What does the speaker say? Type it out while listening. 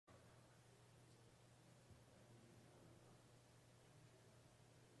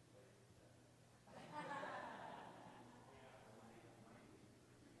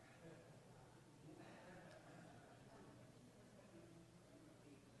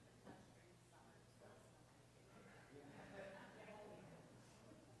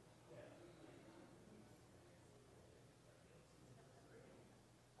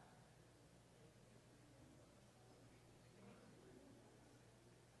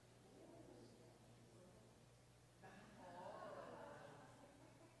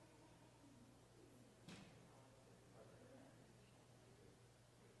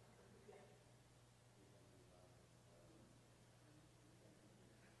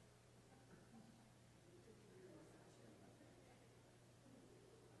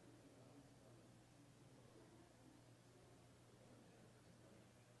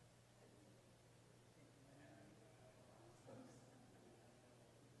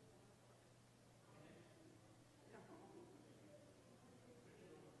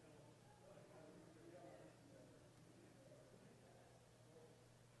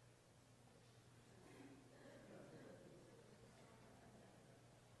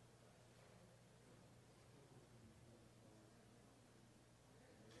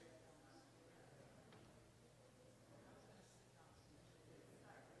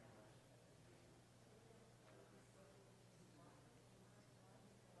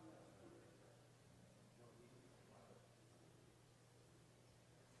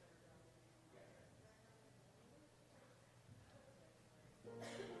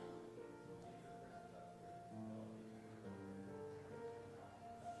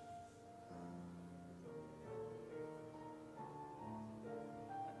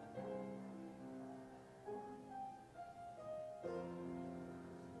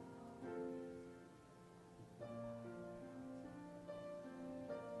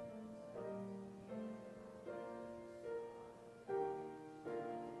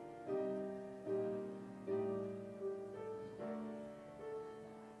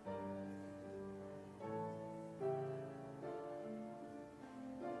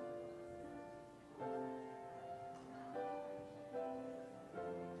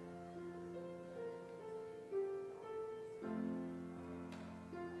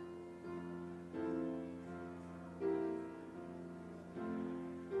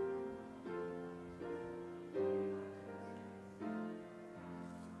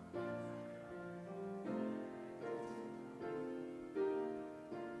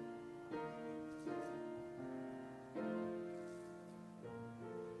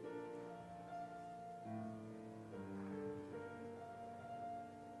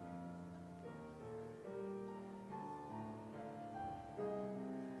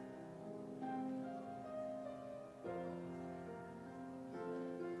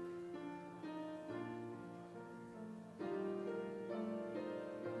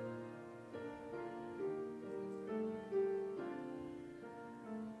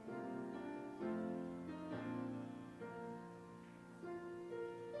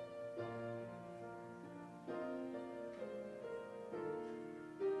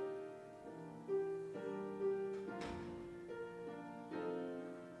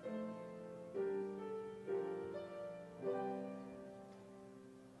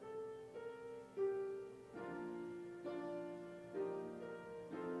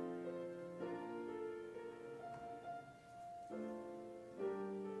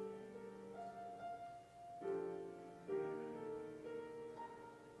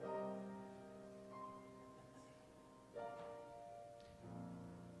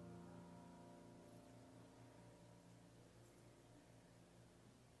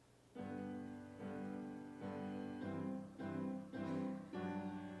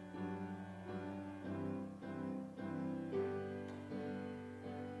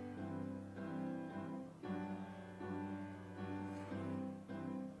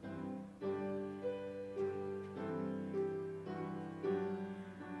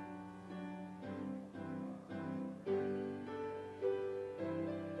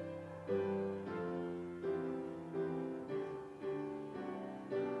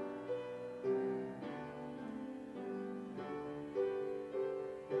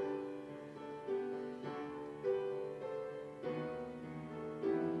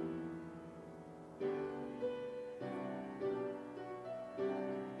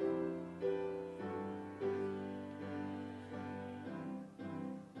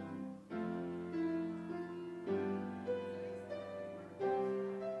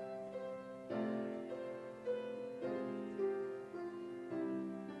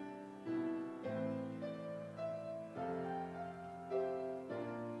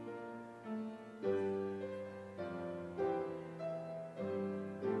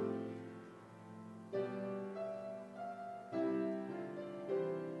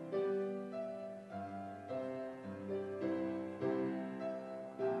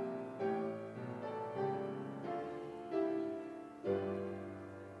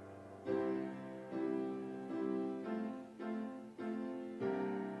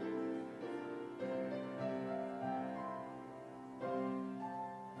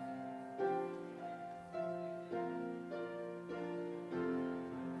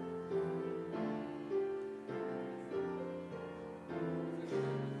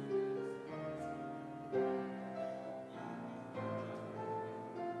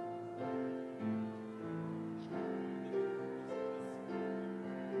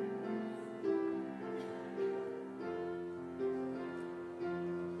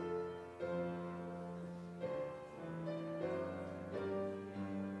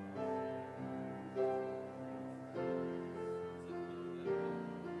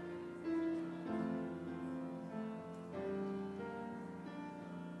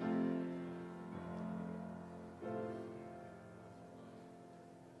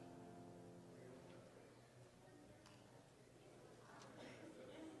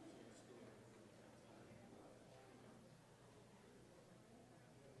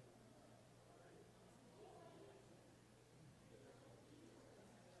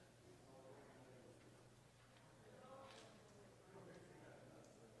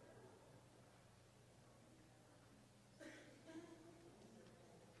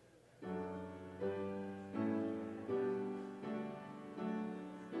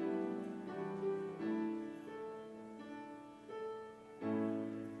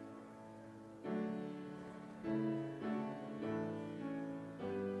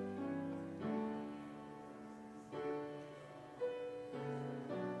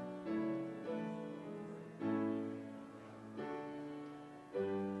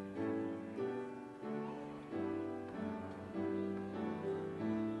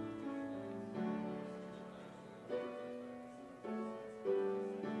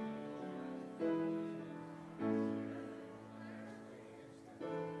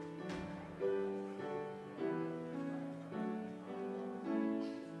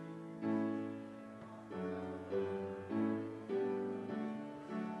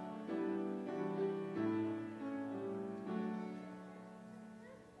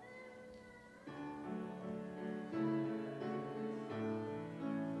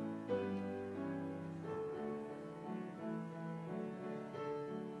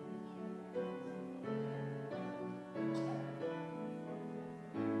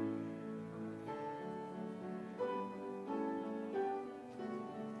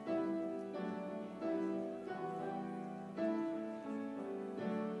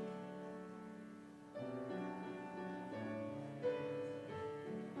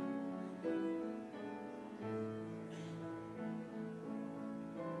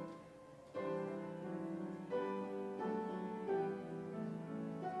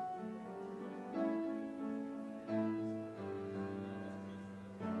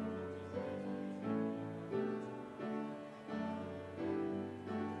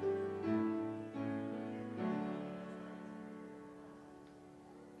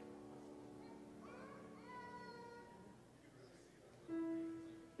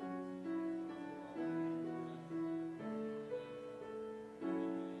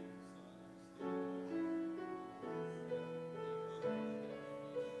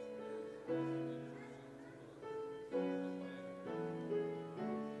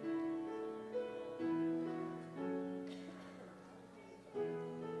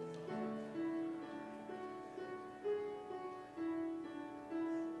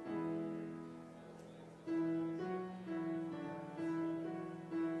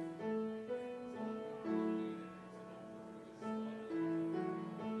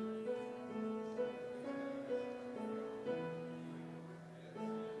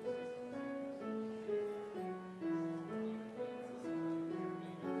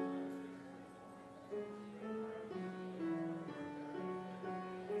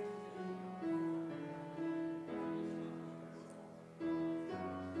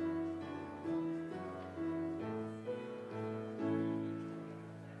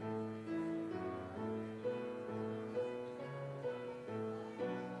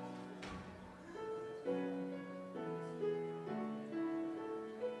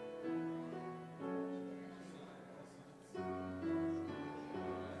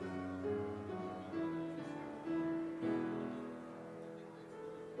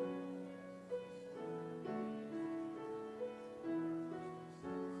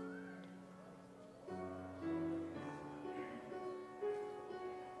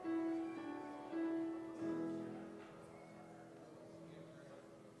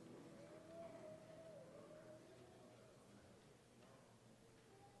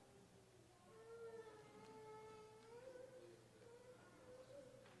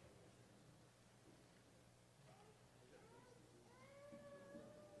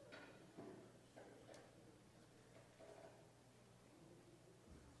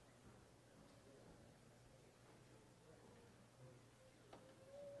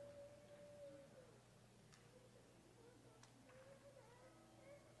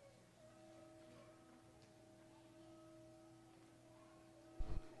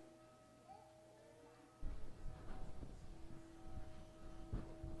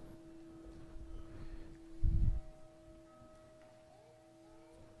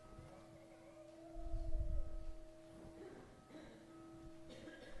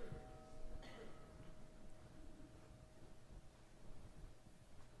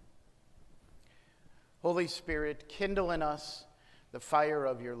Holy Spirit, kindle in us the fire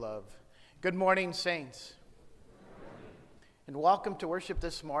of your love. Good morning, saints. And welcome to worship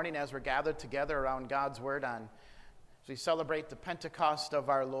this morning as we're gathered together around God's word as we celebrate the Pentecost of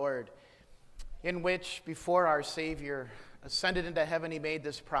our Lord, in which before our Savior ascended into heaven, he made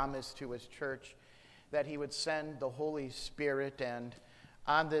this promise to his church that he would send the Holy Spirit. And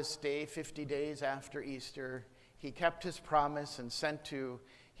on this day, 50 days after Easter, he kept his promise and sent to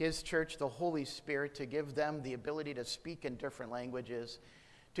his church the Holy Spirit to give them the ability to speak in different languages,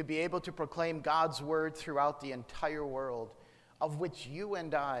 to be able to proclaim God's word throughout the entire world, of which you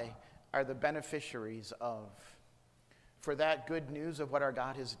and I are the beneficiaries of. For that good news of what our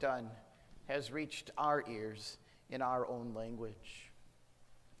God has done has reached our ears in our own language.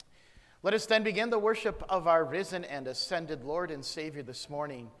 Let us then begin the worship of our risen and ascended Lord and Savior this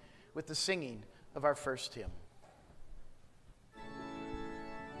morning with the singing of our first hymn.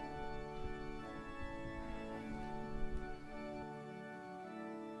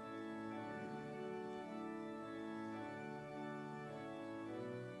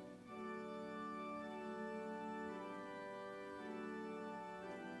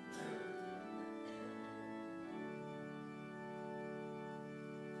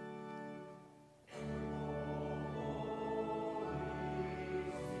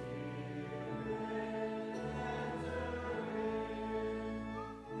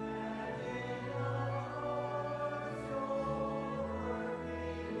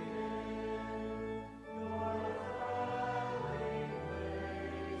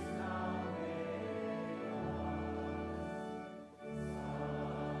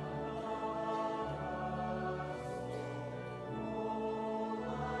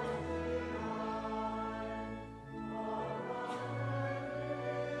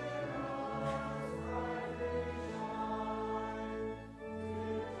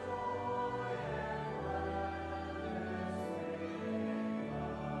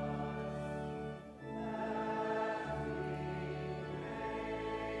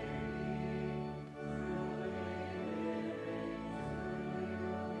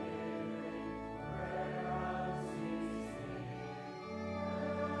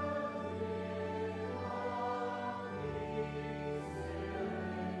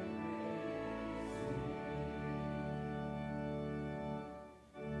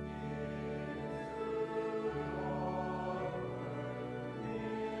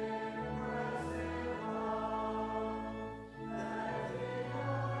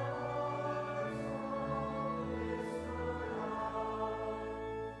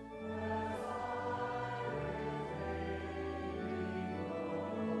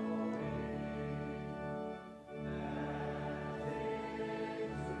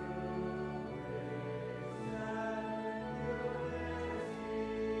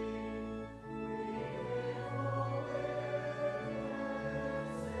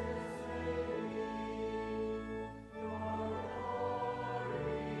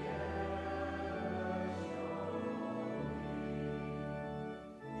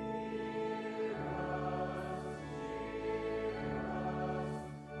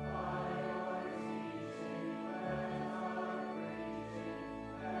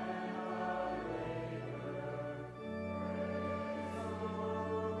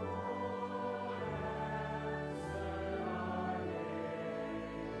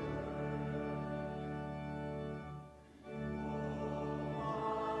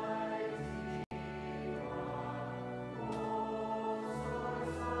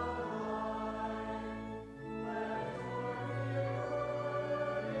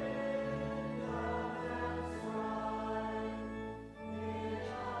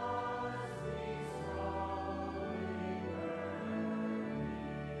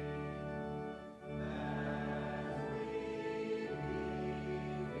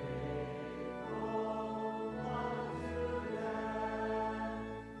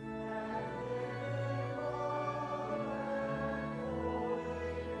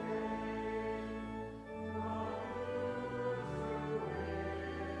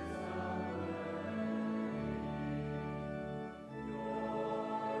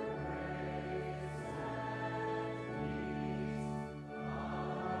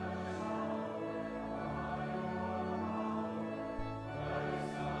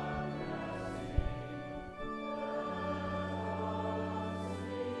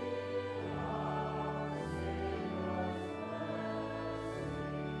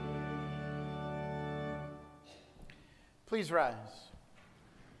 Please rise.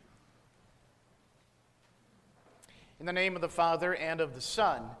 In the name of the Father, and of the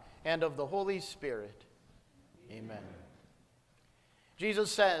Son, and of the Holy Spirit. Amen. Jesus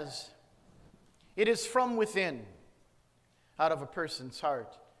says, It is from within, out of a person's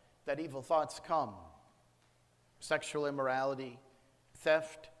heart, that evil thoughts come. Sexual immorality,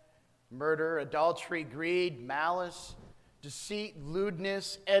 theft, murder, adultery, greed, malice, deceit,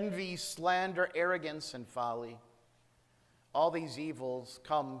 lewdness, envy, slander, arrogance, and folly. All these evils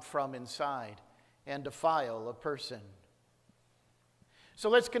come from inside and defile a person. So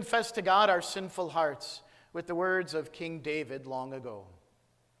let's confess to God our sinful hearts with the words of King David long ago.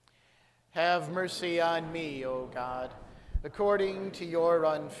 Have mercy on me, O God, according to your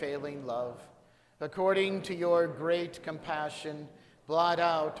unfailing love. According to your great compassion, blot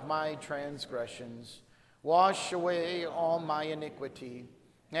out my transgressions. Wash away all my iniquity,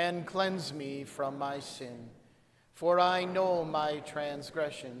 and cleanse me from my sin. For I know my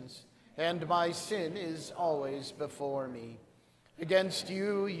transgressions, and my sin is always before me. Against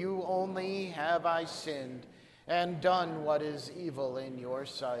you, you only have I sinned, and done what is evil in your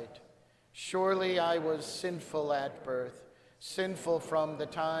sight. Surely I was sinful at birth, sinful from the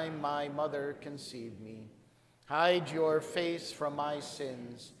time my mother conceived me. Hide your face from my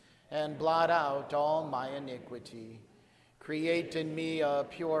sins, and blot out all my iniquity. Create in me a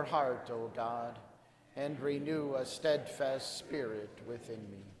pure heart, O God, and renew a steadfast spirit within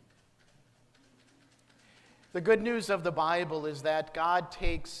me. The good news of the Bible is that God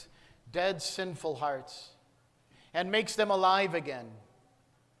takes dead, sinful hearts and makes them alive again.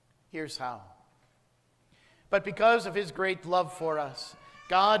 Here's how. But because of his great love for us,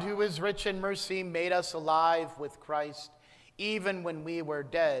 God, who is rich in mercy, made us alive with Christ, even when we were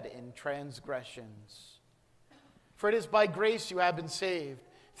dead in transgressions. For it is by grace you have been saved,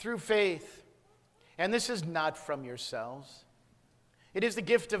 through faith. And this is not from yourselves. It is the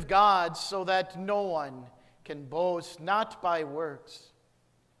gift of God, so that no one can boast, not by works.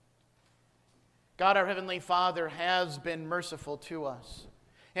 God, our Heavenly Father, has been merciful to us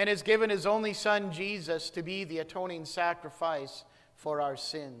and has given his only Son, Jesus, to be the atoning sacrifice for our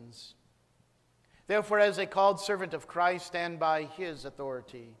sins. Therefore, as a called servant of Christ and by his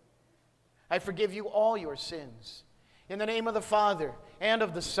authority, I forgive you all your sins. In the name of the Father, and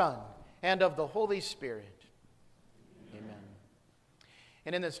of the Son, and of the Holy Spirit. Amen.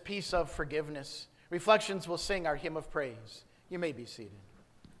 And in this peace of forgiveness, Reflections will sing our hymn of praise. You may be seated.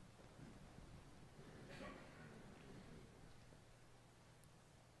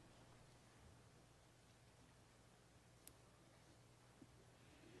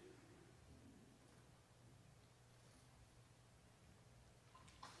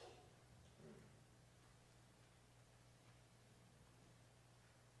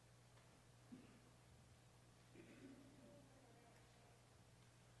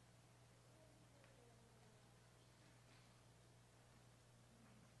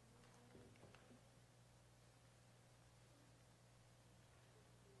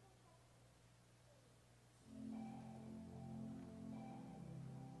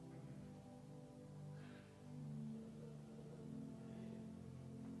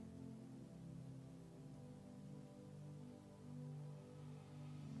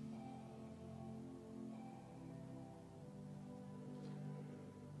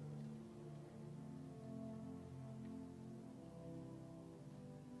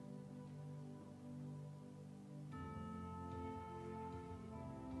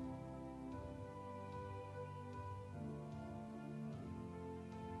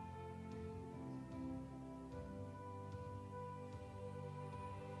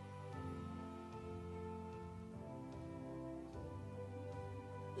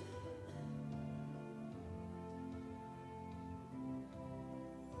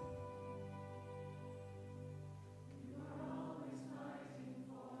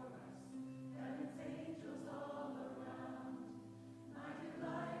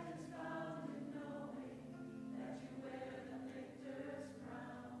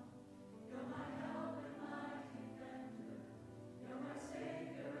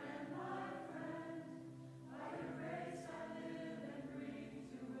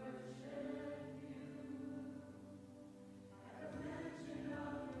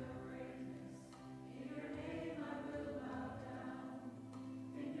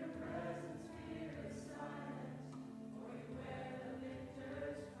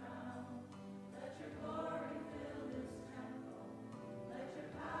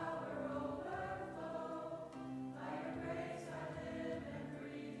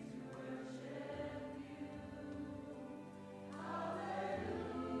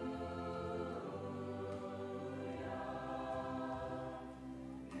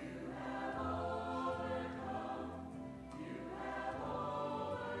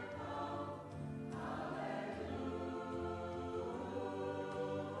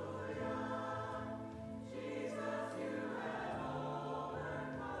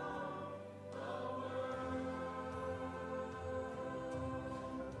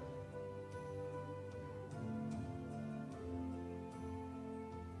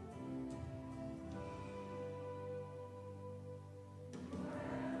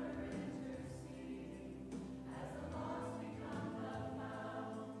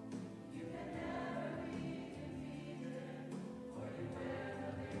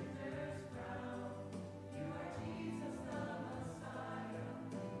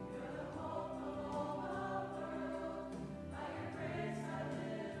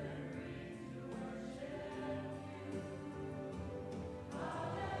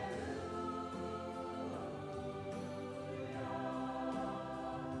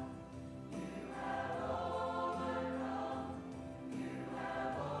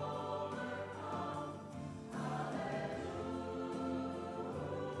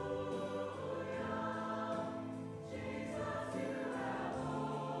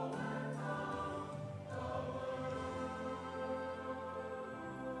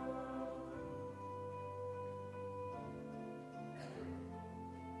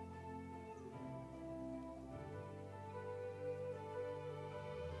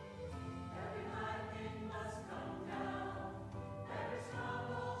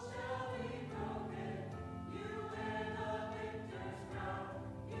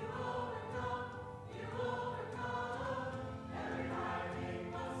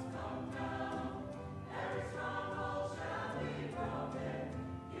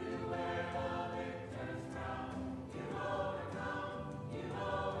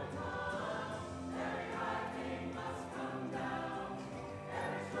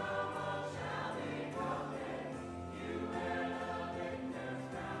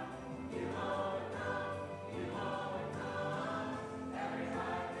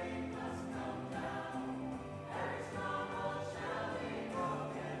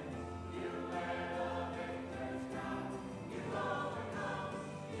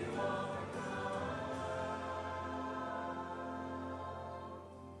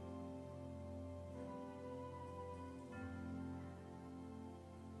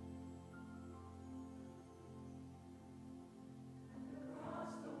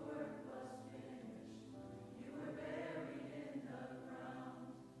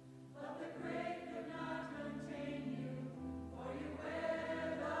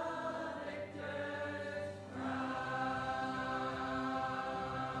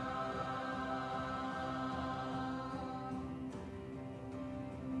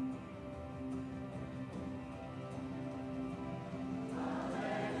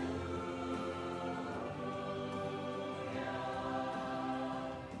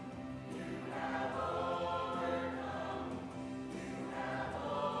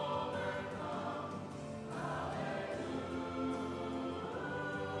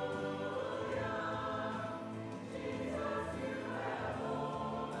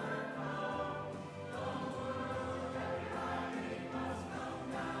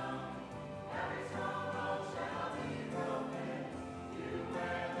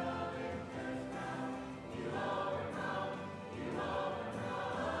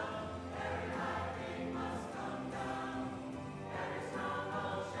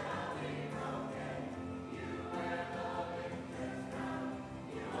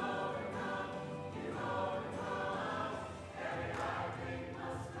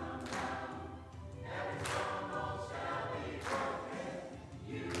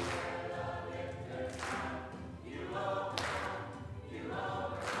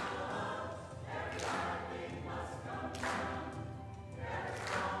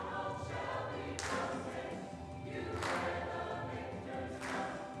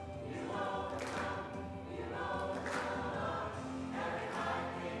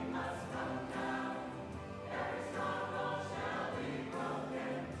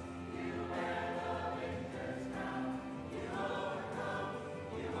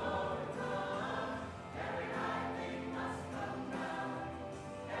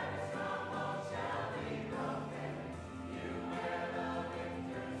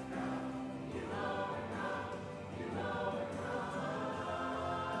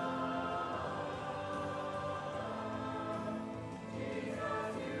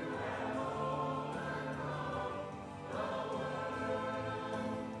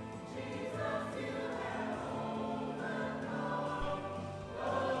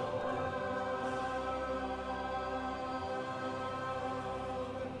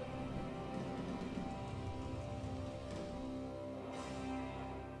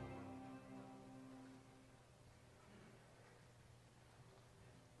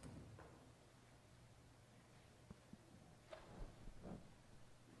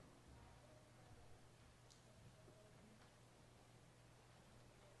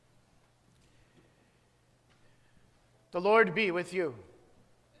 The Lord be with you.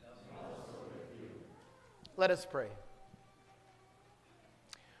 Let us pray.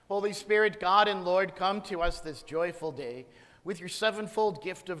 Holy Spirit, God and Lord, come to us this joyful day with your sevenfold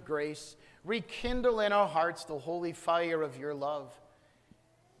gift of grace. Rekindle in our hearts the holy fire of your love,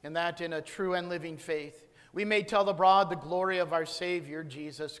 and that in a true and living faith we may tell abroad the glory of our Savior,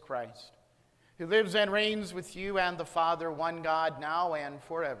 Jesus Christ, who lives and reigns with you and the Father, one God, now and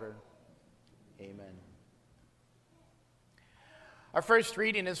forever. Amen. Our first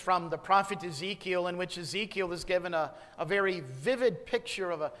reading is from the prophet Ezekiel, in which Ezekiel is given a very vivid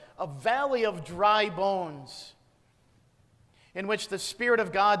picture of a valley of dry bones, in which the Spirit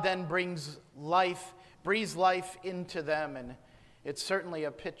of God then breathes life into them. And it's certainly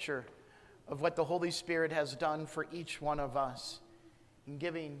a picture of what the Holy Spirit has done for each one of us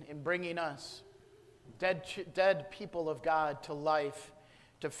in bringing us, dead people of God, to life,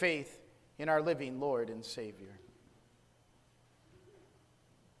 to faith in our living Lord and Savior.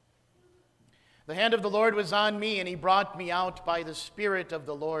 The hand of the Lord was on me, and he brought me out by the Spirit of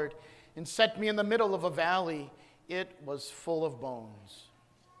the Lord and set me in the middle of a valley. It was full of bones.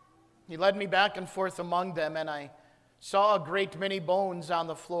 He led me back and forth among them, and I saw a great many bones on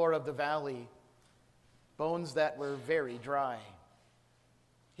the floor of the valley, bones that were very dry.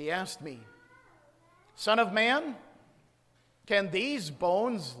 He asked me, "Son of man, can these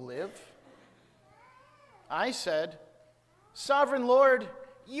bones live?" I said, "Sovereign Lord,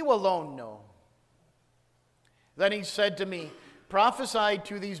 you alone know." Then he said to me, "Prophesy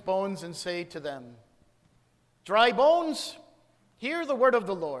to these bones and say to them, dry bones, hear the word of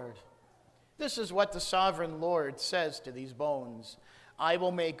the Lord. This is what the sovereign Lord says to these bones. I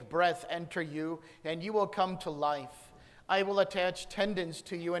will make breath enter you, and you will come to life. I will attach tendons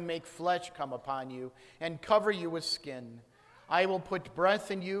to you and make flesh come upon you and cover you with skin. I will put breath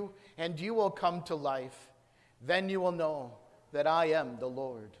in you, and you will come to life. Then you will know that I am the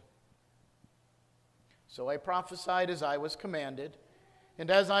Lord." So I prophesied as I was commanded,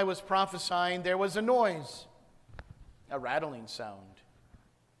 and as I was prophesying, there was a noise, a rattling sound,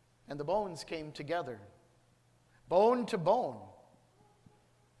 and the bones came together, bone to bone.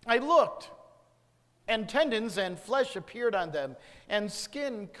 I looked, and tendons and flesh appeared on them, and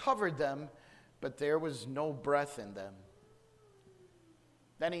skin covered them, but there was no breath in them.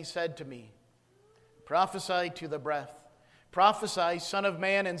 Then he said to me, "Prophesy to the breath. Prophesy, Son of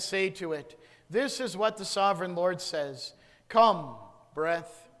man, and say to it, this is what the sovereign Lord says. Come,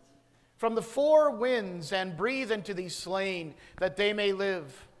 breath, from the four winds, and breathe into these slain, that they may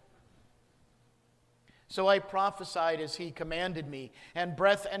live." So I prophesied as he commanded me, and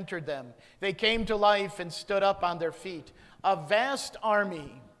breath entered them. They came to life and stood up on their feet, a vast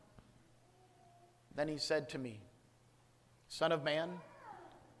army. Then he said to me, "Son of man,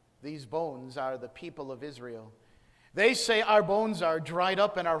 these bones are the people of Israel. They say, our bones are dried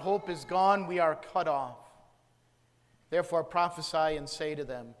up and our hope is gone. We are cut off. Therefore prophesy and say to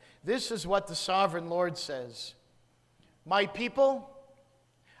them, this is what the sovereign Lord says. My people,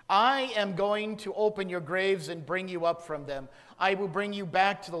 I am going to open your graves and bring you up from them. I will bring you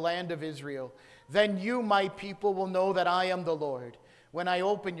back to the land of Israel. Then you, my people, will know that I am the Lord, when I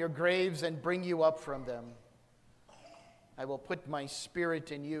open your graves and bring you up from them. I will put my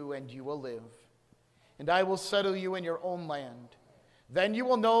spirit in you, and you will live. And I will settle you in your own land. Then you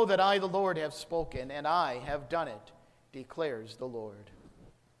will know that I, the Lord, have spoken, and I have done it, declares the Lord."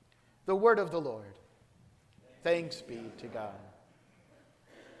 The word of the Lord. Thanks be to God.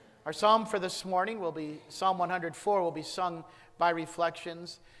 Our psalm for this morning will be Psalm 104, will be sung by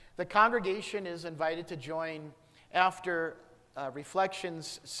Reflections. The congregation is invited to join after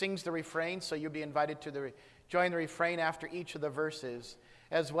Reflections sings the refrain, so you'll be invited to join the refrain after each of the verses,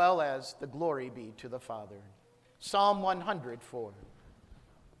 as well as the glory be to the Father. Psalm 104.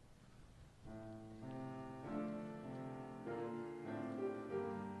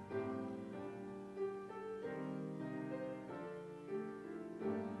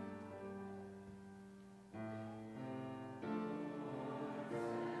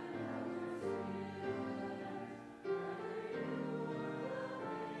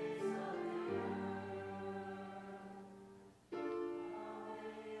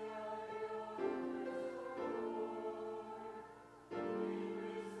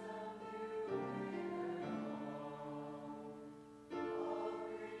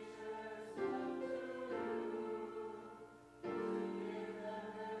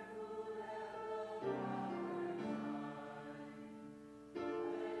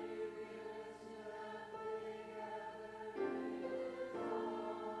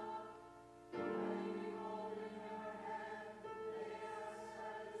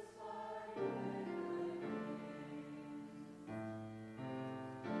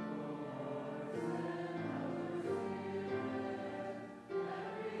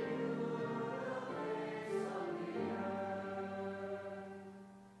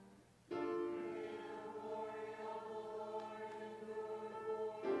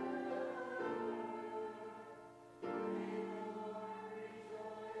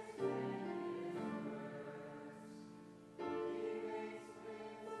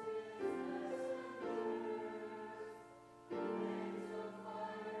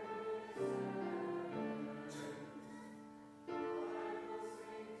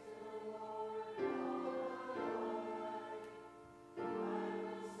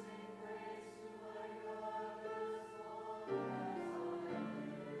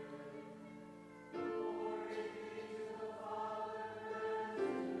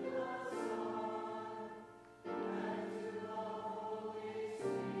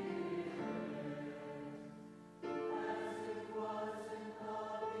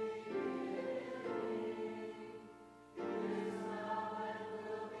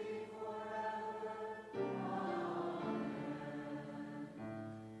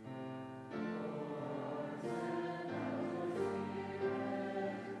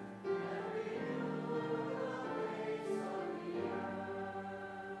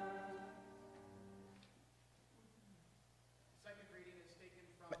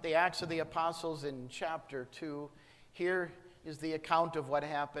 the Acts of the Apostles in chapter 2. Here is the account of what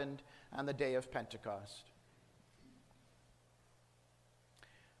happened on the day of Pentecost.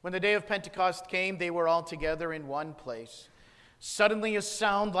 When the day of Pentecost came, they were all together in one place. Suddenly a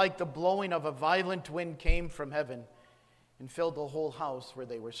sound like the blowing of a violent wind came from heaven and filled the whole house where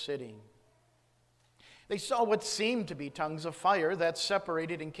they were sitting. They saw what seemed to be tongues of fire that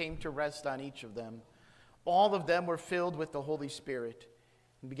separated and came to rest on each of them. All of them were filled with the Holy Spirit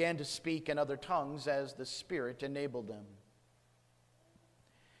and began to speak in other tongues as the Spirit enabled them.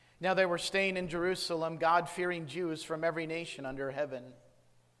 Now they were staying in Jerusalem, God-fearing Jews from every nation under heaven.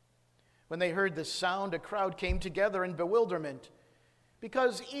 When they heard the sound, a crowd came together in bewilderment,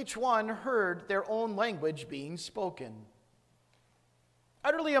 because each one heard their own language being spoken.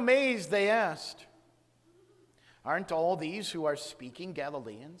 Utterly amazed, they asked, "Aren't all these who are speaking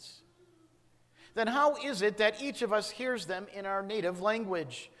Galileans? Then how is it that each of us hears them in our native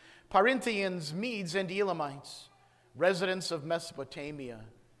language? Parthians, Medes, and Elamites, residents of Mesopotamia,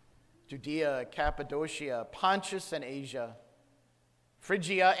 Judea, Cappadocia, Pontus and Asia,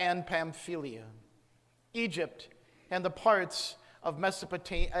 Phrygia and Pamphylia, Egypt, and the parts of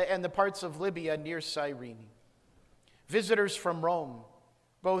Mesopotamia and the parts of Libya near Cyrene, visitors from Rome,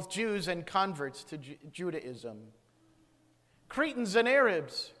 both Jews and converts to Judaism, Cretans and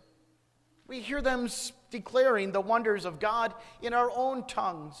Arabs. We hear them declaring the wonders of God in our own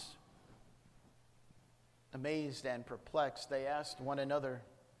tongues." Amazed and perplexed, they asked one another,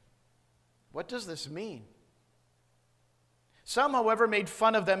 "What does this mean?" Some, however, made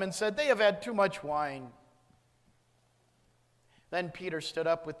fun of them and said, "They have had too much wine." Then Peter stood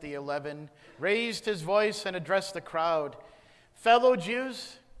up with the 11, raised his voice, and addressed the crowd. "Fellow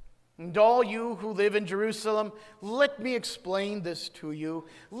Jews, and all you who live in Jerusalem, let me explain this to you.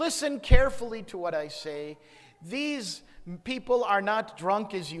 Listen carefully to what I say. These people are not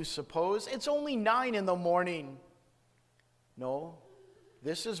drunk as you suppose. It's only 9 a.m. No,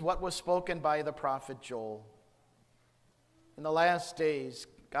 this is what was spoken by the prophet Joel. In the last days,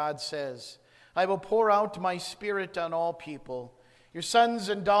 God says, "I will pour out my Spirit on all people. Your sons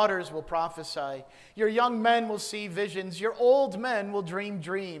and daughters will prophesy. Your young men will see visions. Your old men will dream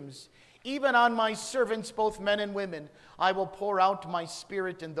dreams. Even on my servants, both men and women, I will pour out my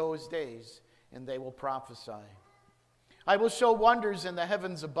Spirit in those days, and they will prophesy. I will show wonders in the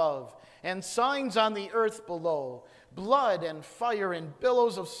heavens above, and signs on the earth below, blood and fire and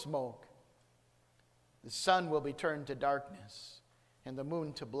billows of smoke. The sun will be turned to darkness, and the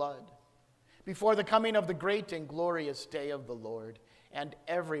moon to blood, before the coming of the great and glorious day of the Lord, and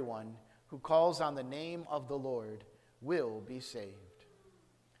everyone who calls on the name of the Lord will be saved."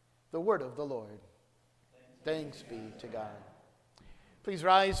 The word of the Lord. Thanks be to God. Please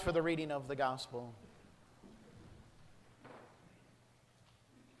rise for the reading of the gospel.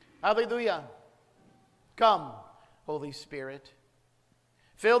 Hallelujah. Come, Holy Spirit.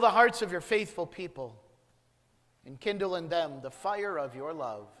 Fill the hearts of your faithful people and kindle in them the fire of your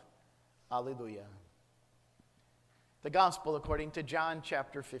love. Hallelujah. The Gospel according to John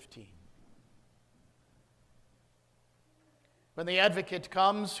chapter 15. When the Advocate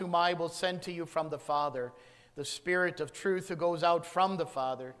comes, whom I will send to you from the Father, the Spirit of truth who goes out from the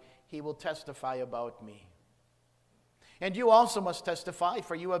Father, he will testify about me. And you also must testify,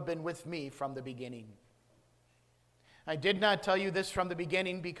 for you have been with me from the beginning. I did not tell you this from the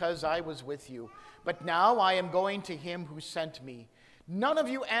beginning because I was with you, but now I am going to him who sent me. None of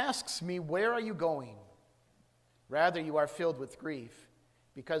you asks me, "Where are you going?" Rather, you are filled with grief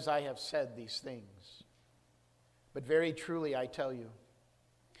because I have said these things. But very truly I tell you,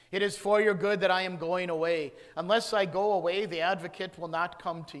 it is for your good that I am going away. Unless I go away, the Advocate will not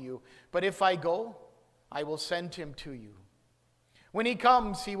come to you. But if I go, I will send him to you. When he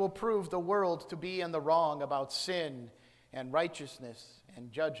comes, he will prove the world to be in the wrong about sin and righteousness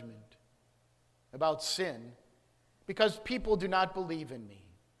and judgment. About sin, because people do not believe in me.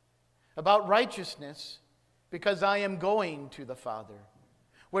 About righteousness, because I am going to the Father,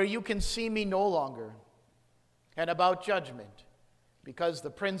 where you can see me no longer. And about judgment, because the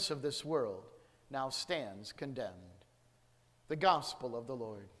prince of this world now stands condemned. The gospel of the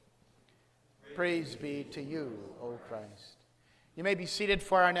Lord. Praise be to you, O Christ. You may be seated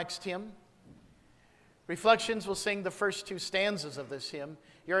for our next hymn. Reflections will sing the first 2 stanzas of this hymn.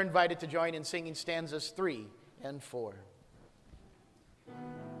 You're invited to join in singing stanzas 3 and 4.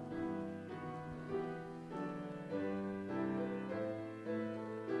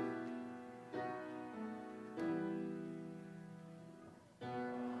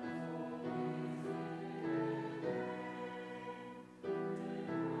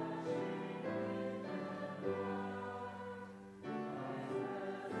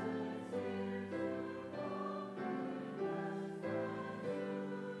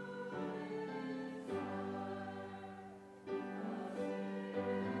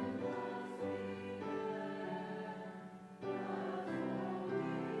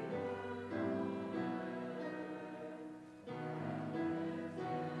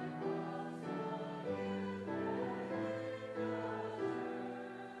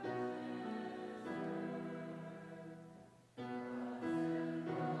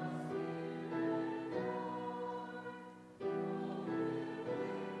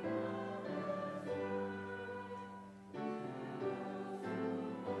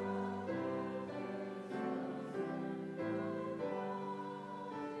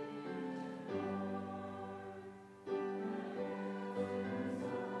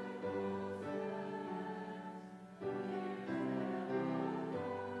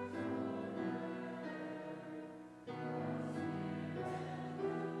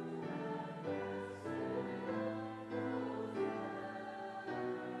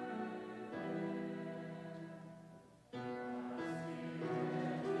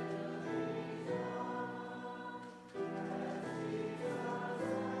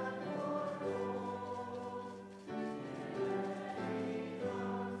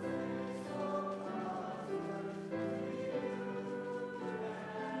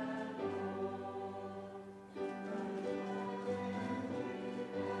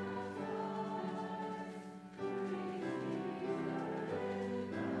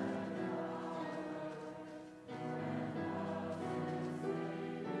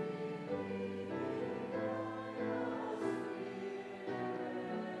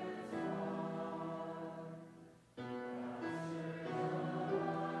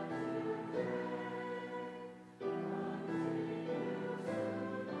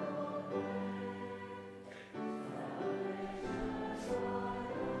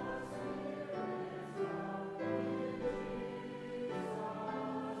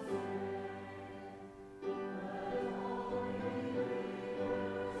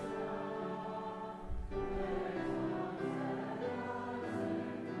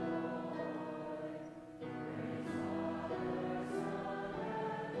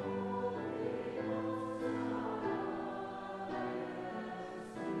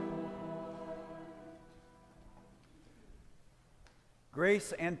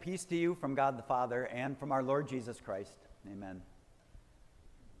 Grace and peace to you from God the Father and from our Lord Jesus Christ. Amen.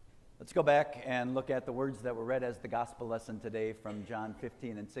 Let's go back and look at the words that were read as the gospel lesson today from John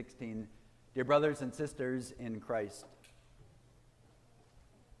 15 and 16. Dear brothers and sisters in Christ,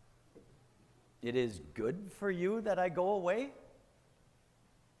 it is good for you that I go away.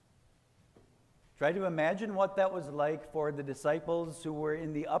 Try to imagine what that was like for the disciples who were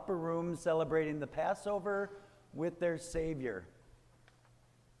in the upper room celebrating the Passover with their Savior.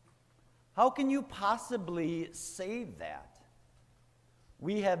 How can you possibly say that?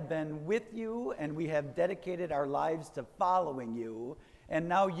 We have been with you and we have dedicated our lives to following you, and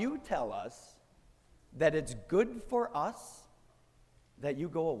now you tell us that it's good for us that you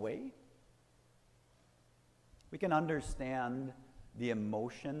go away? We can understand the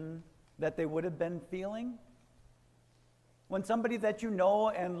emotion that they would have been feeling. When somebody that you know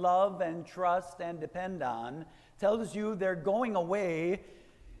and love and trust and depend on tells you they're going away,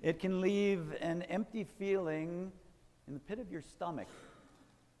 it can leave an empty feeling in the pit of your stomach.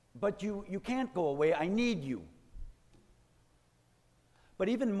 But you can't go away. I need you. But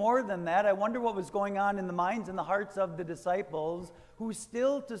even more than that, I wonder what was going on in the minds and the hearts of the disciples who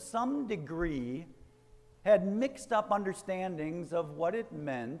still, to some degree, had mixed up understandings of what it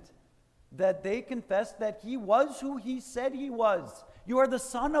meant that they confessed that he was who he said he was. You are the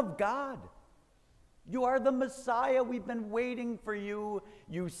Son of God. You are the Messiah. We've been waiting for you.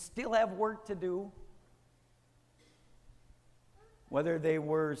 You still have work to do. Whether they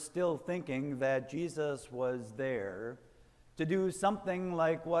were still thinking that Jesus was there to do something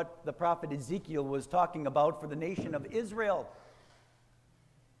like what the prophet Ezekiel was talking about for the nation of Israel.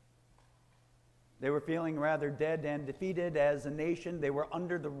 They were feeling rather dead and defeated as a nation. They were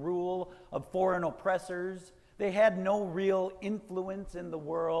under the rule of foreign oppressors. They had no real influence in the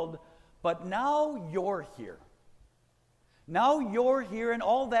world. But now you're here. Now you're here, and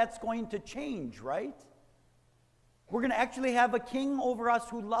all that's going to change, right? We're going to actually have a king over us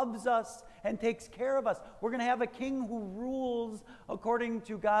who loves us and takes care of us. We're going to have a king who rules according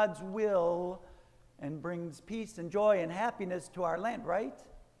to God's will and brings peace and joy and happiness to our land, right?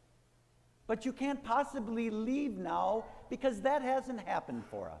 But you can't possibly leave now because that hasn't happened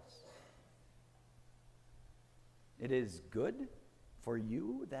for us. It is good for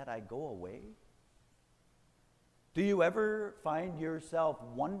you that I go away? Do you ever find yourself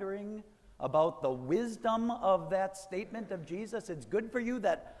wondering about the wisdom of that statement of Jesus? It's good for you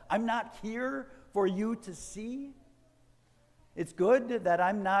that I'm not here for you to see. It's good that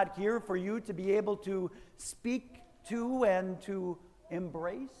I'm not here for you to be able to speak to and to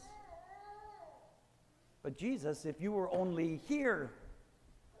embrace. But Jesus, if you were only here,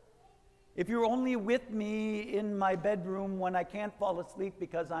 if you're only with me in my bedroom when I can't fall asleep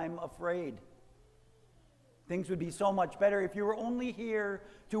because I'm afraid, things would be so much better if you were only here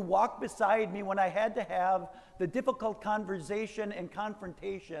to walk beside me when I had to have the difficult conversation and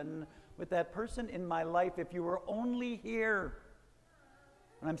confrontation with that person in my life. If you were only here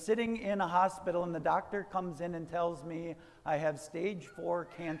when I'm sitting in a hospital and the doctor comes in and tells me I have stage 4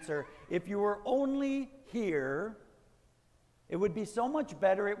 cancer. If you were only here, it would be so much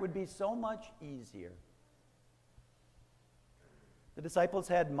better, it would be so much easier. The disciples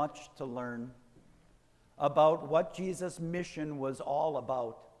had much to learn about what Jesus' mission was all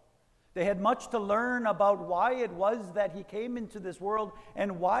about. They had much to learn about why it was that he came into this world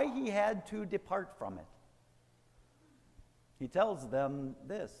and why he had to depart from it. He tells them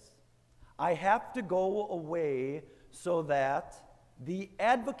this: I have to go away so that the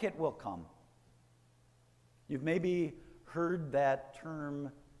advocate will come. You've maybe heard that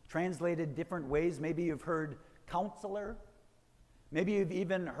term translated different ways. Maybe you've heard counselor. Maybe you've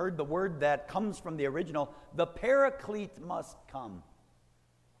even heard the word that comes from the original, the paraclete must come.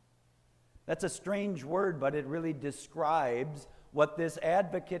 That's a strange word, but it really describes what this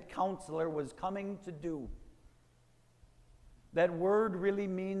advocate counselor was coming to do. That word really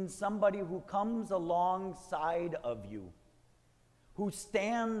means somebody who comes alongside of you, who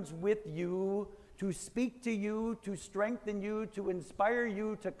stands with you to speak to you, to strengthen you, to inspire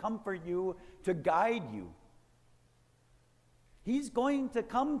you, to comfort you, to guide you. He's going to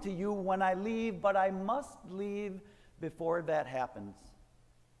come to you when I leave, but I must leave before that happens.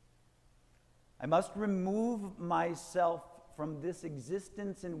 I must remove myself from this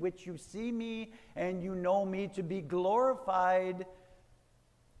existence in which you see me and you know me, to be glorified,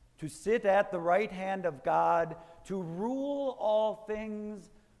 to sit at the right hand of God, to rule all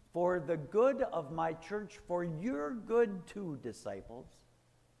things for the good of my church, for your good too, disciples.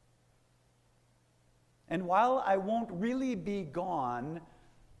 And while I won't really be gone,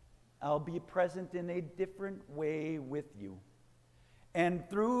 I'll be present in a different way with you. And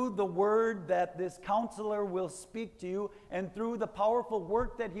through the word that this counselor will speak to you, and through the powerful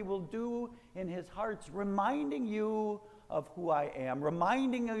work that he will do in his hearts, reminding you of who I am,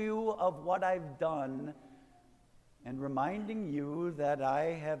 reminding you of what I've done, and reminding you that I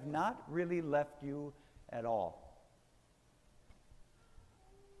have not really left you at all.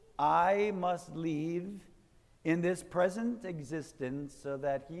 I must leave in this present existence so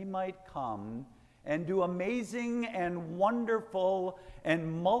that he might come and do amazing and wonderful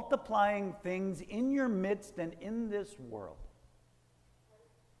and multiplying things in your midst and in this world.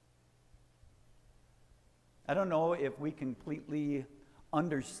 I don't know if we completely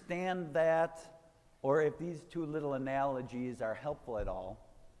understand that or if these two little analogies are helpful at all.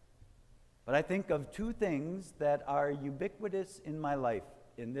 But I think of two things that are ubiquitous in my life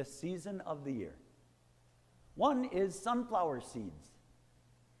in this season of the year. One is sunflower seeds.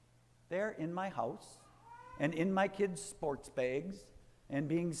 They're in my house and in my kids' sports bags and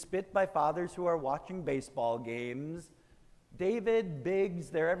being spit by fathers who are watching baseball games. David, Biggs,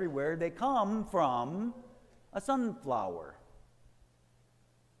 they're everywhere. They come from a sunflower.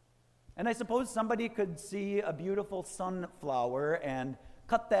 And I suppose somebody could see a beautiful sunflower and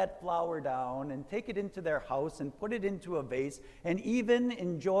cut that flower down and take it into their house and put it into a vase and even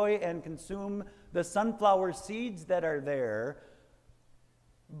enjoy and consume the sunflower seeds that are there.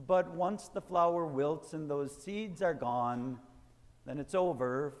 But once the flower wilts and those seeds are gone, then it's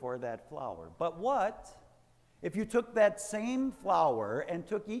over for that flower. But what if you took that same flower and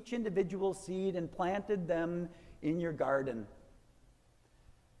took each individual seed and planted them in your garden?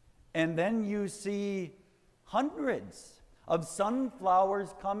 And then you see hundreds of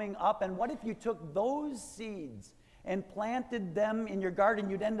sunflowers coming up. And what if you took those seeds and planted them in your garden?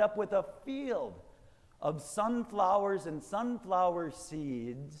 You'd end up with a field of sunflowers and sunflower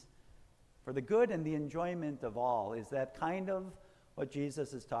seeds for the good and the enjoyment of all. Is that kind of what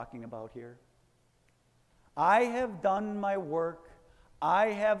Jesus is talking about here? I have done my work. I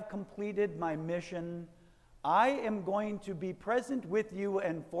have completed my mission. I am going to be present with you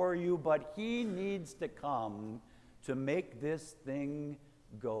and for you, but he needs to come to make this thing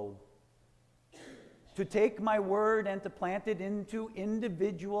go. To take my word and to plant it into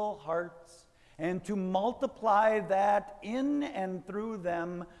individual hearts and to multiply that in and through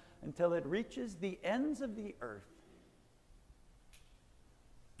them until it reaches the ends of the earth.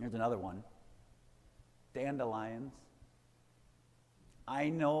 Here's another one. Dandelions. I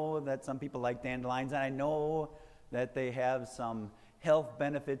know that some people like dandelions, and I know that they have some health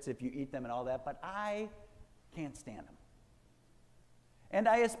benefits if you eat them and all that, but I can't stand them. And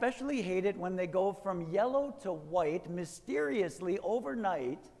I especially hate it when they go from yellow to white mysteriously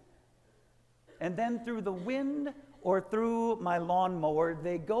overnight, and then through the wind or through my lawnmower,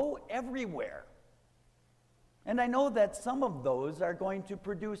 they go everywhere. And I know that some of those are going to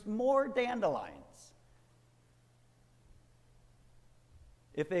produce more dandelions.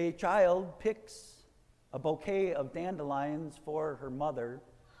 If a child picks a bouquet of dandelions for her mother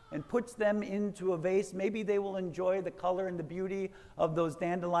and puts them into a vase, maybe they will enjoy the color and the beauty of those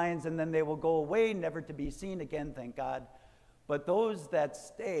dandelions, and then they will go away, never to be seen again, thank God. But those that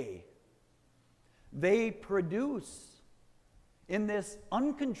stay, they produce in this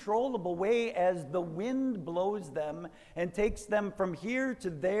uncontrollable way as the wind blows them and takes them from here to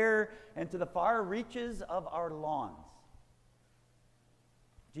there and to the far reaches of our lawns.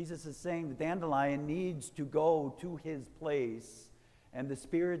 Jesus is saying the dandelion needs to go to his place, and the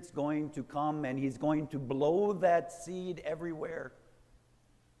Spirit's going to come and he's going to blow that seed everywhere.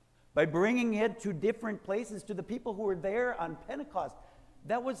 By bringing it to different places, to the people who were there on Pentecost,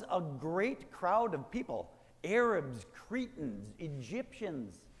 that was a great crowd of people. Arabs, Cretans,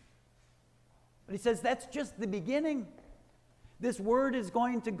 Egyptians. But he says that's just the beginning. This word is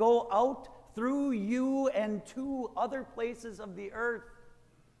going to go out through you and to other places of the earth.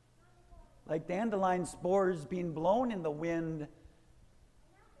 Like dandelion spores being blown in the wind,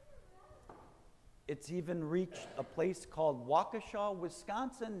 it's even reached a place called Waukesha,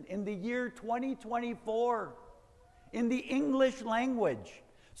 Wisconsin in the year 2024 in the English language,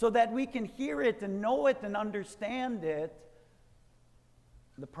 so that we can hear it and know it and understand it.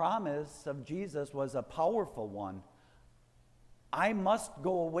 The promise of Jesus was a powerful one. I must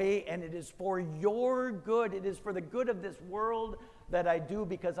go away, and it is for your good. It is for the good of this world that I do,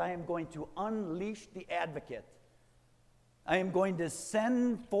 because I am going to unleash the advocate. I am going to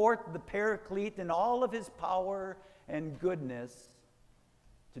send forth the Paraclete in all of his power and goodness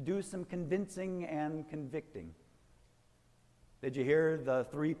to do some convincing and convicting. Did you hear the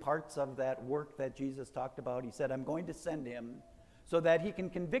three parts of that work that Jesus talked about? He said, I'm going to send him so that he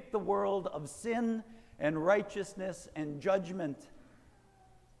can convict the world of sin and righteousness and judgment.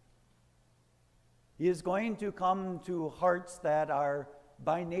 He is going to come to hearts that are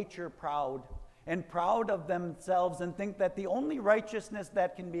by nature proud and proud of themselves and think that the only righteousness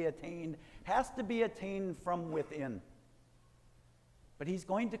that can be attained has to be attained from within. But he's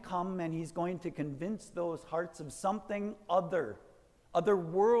going to come and he's going to convince those hearts of something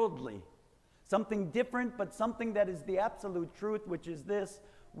otherworldly, something different, but something that is the absolute truth, which is this: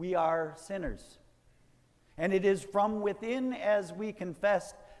 we are sinners. And it is from within, as we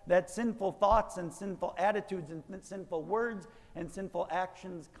confess, that sinful thoughts and sinful attitudes and sinful words and sinful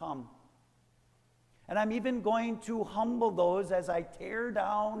actions come. And I'm even going to humble those as I tear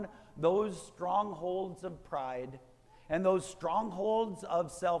down those strongholds of pride and those strongholds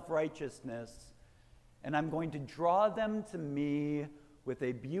of self-righteousness. And I'm going to draw them to me with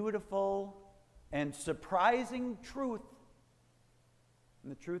a beautiful and surprising truth.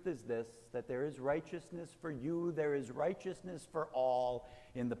 And the truth is this: that there is righteousness for you, there is righteousness for all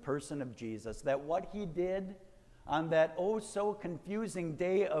in the person of Jesus. That what he did on that oh so confusing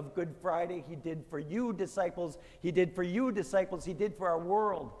day of Good Friday, he did for you disciples, he did for you disciples, he did for our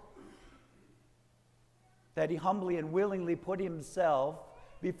world. That he humbly and willingly put himself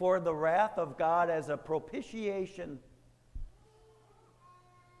before the wrath of God as a propitiation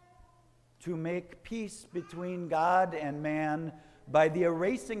to make peace between God and man by the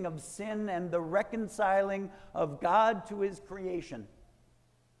erasing of sin and the reconciling of God to his creation.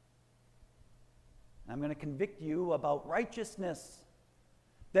 I'm going to convict you about righteousness,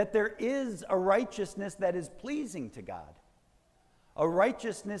 that there is a righteousness that is pleasing to God, a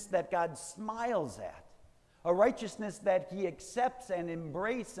righteousness that God smiles at, a righteousness that he accepts and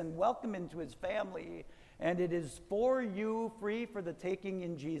embraces and welcomes into his family, and it is for you, free for the taking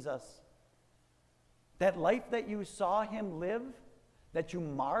in Jesus. That life that you saw him live, that you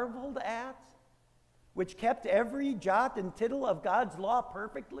marveled at, which kept every jot and tittle of God's law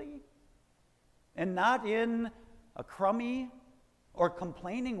perfectly, and not in a crummy or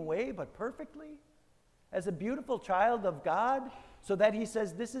complaining way, but perfectly, as a beautiful child of God, so that he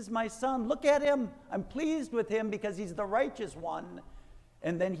says, this is my son, look at him, I'm pleased with him because he's the righteous one.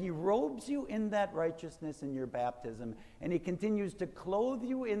 And then he robes you in that righteousness in your baptism, and he continues to clothe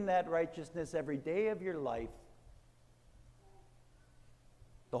you in that righteousness every day of your life.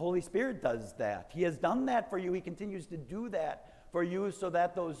 The Holy Spirit does that. He has done that for you. He continues to do that for you so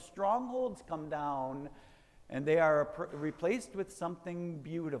that those strongholds come down and they are replaced with something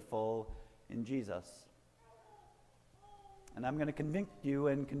beautiful in Jesus. And I'm going to convict you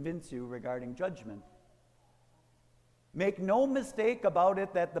and convince you regarding judgment. Make no mistake about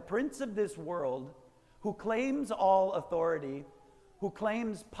it that the prince of this world, who claims all authority, who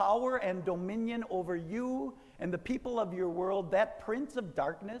claims power and dominion over you and the people of your world, that prince of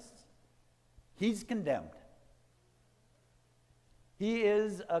darkness, he's condemned. He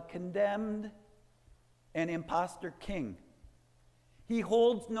is a condemned and imposter king. He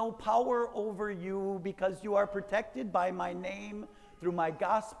holds no power over you because you are protected by my name through my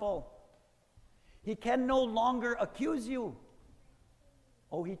gospel. He can no longer accuse you.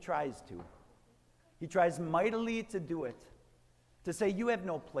 Oh, he tries to. He tries mightily to do it. To say you have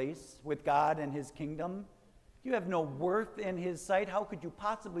no place with God and his kingdom. You have no worth in his sight. How could you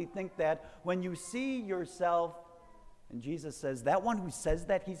possibly think that when you see yourself? And Jesus says, that one who says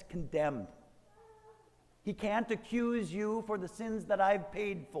that, he's condemned. He can't accuse you for the sins that I've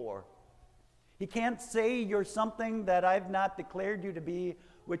paid for. He can't say you're something that I've not declared you to be,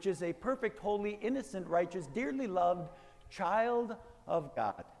 which is a perfect, holy, innocent, righteous, dearly loved child of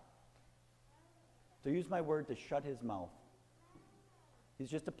God. So use my word to shut his mouth. He's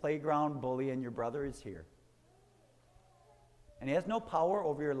just a playground bully, and your brother is here. And he has no power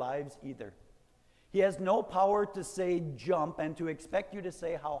over your lives either. He has no power to say jump and to expect you to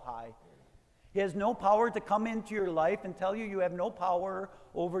say how high. He has no power to come into your life and tell you you have no power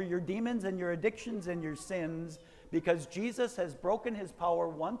over your demons and your addictions and your sins, because Jesus has broken his power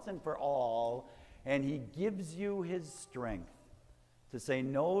once and for all, and he gives you his strength to say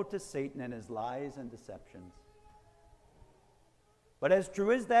no to Satan and his lies and deceptions. But as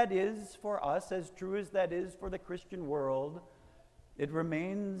true as that is for us, as true as that is for the Christian world, it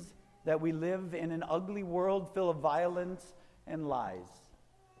remains that we live in an ugly world full of violence and lies.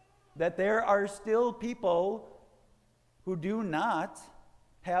 That there are still people who do not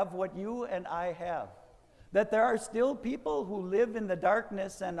have what you and I have. That there are still people who live in the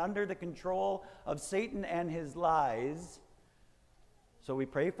darkness and under the control of Satan and his lies. So we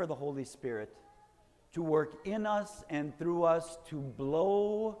pray for the Holy Spirit to work in us and through us to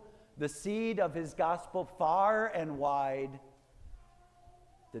blow the seed of his gospel far and wide,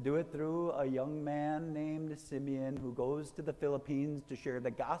 to do it through a young man named Simeon who goes to the Philippines to share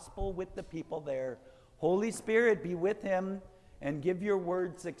the gospel with the people there. Holy Spirit, be with him and give your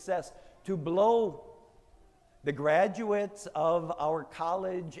word success to blow the graduates of our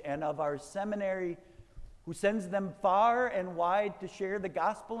college and of our seminary, who sends them far and wide to share the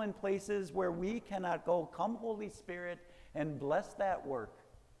gospel in places where we cannot go. Come, Holy Spirit, and bless that work.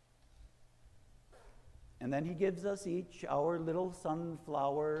 And then he gives us each our little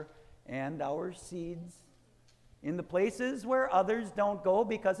sunflower and our seeds in the places where others don't go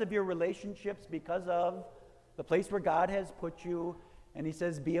because of your relationships, because of the place where God has put you. And he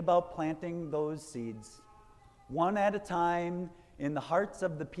says, be about planting those seeds, one at a time, in the hearts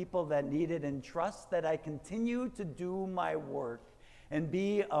of the people that need it, and trust that I continue to do my work and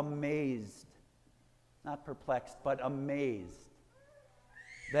be amazed, not perplexed, but amazed,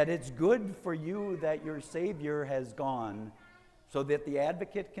 that it's good for you that your Savior has gone so that the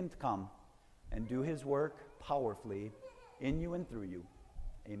advocate can come and do his work powerfully in you and through you.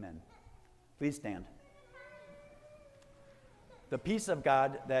 Amen. Please stand. The peace of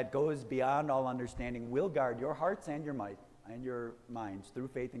God that goes beyond all understanding will guard your hearts and your might and your minds through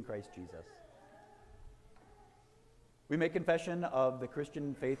faith in Christ Jesus. We make confession of the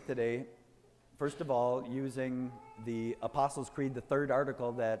Christian faith today, first of all, using the Apostles' Creed, the third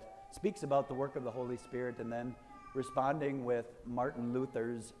article that speaks about the work of the Holy Spirit, and then responding with Martin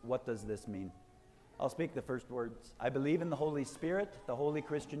Luther's, what does this mean? I'll speak the first words. I believe in the Holy Spirit, the Holy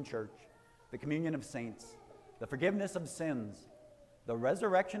Christian Church, the communion of saints, the forgiveness of sins, the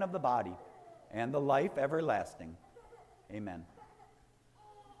resurrection of the body, and the life everlasting. Amen.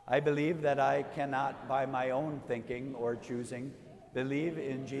 I believe that I cannot, by my own thinking or choosing, believe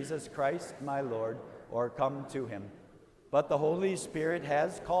in Jesus Christ, my Lord, or come to him. But the Holy Spirit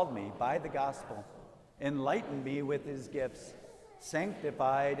has called me by the gospel, enlightened me with his gifts,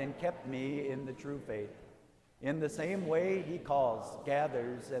 sanctified and kept me in the true faith. In the same way he calls,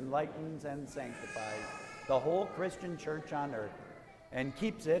 gathers, enlightens, and sanctifies the whole Christian church on earth, and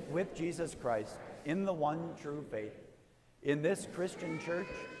keeps it with Jesus Christ in the one true faith. In this Christian church,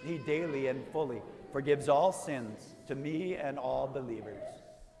 he daily and fully forgives all sins to me and all believers.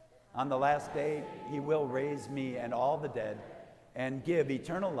 On the last day, he will raise me and all the dead and give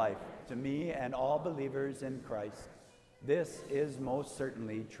eternal life to me and all believers in Christ. This is most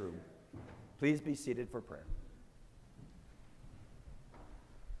certainly true. Please be seated for prayer.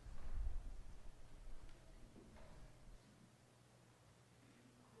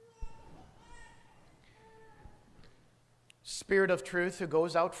 Spirit of truth who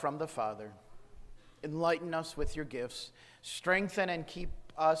goes out from the Father, enlighten us with your gifts, strengthen and keep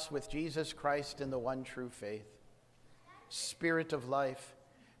us with Jesus Christ in the one true faith. Spirit of life,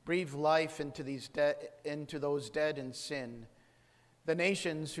 breathe life into those dead in sin, the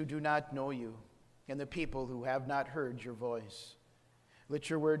nations who do not know you, and the people who have not heard your voice. Let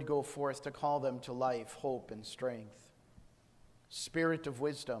your word go forth to call them to life, hope, and strength. Spirit of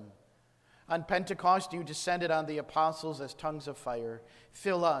wisdom, on Pentecost, you descended on the apostles as tongues of fire.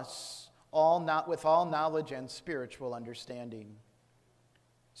 Fill us with all knowledge and spiritual understanding.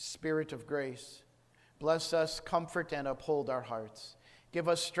 Spirit of grace, bless us, comfort, and uphold our hearts. Give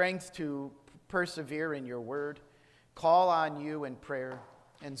us strength to persevere in your word, call on you in prayer,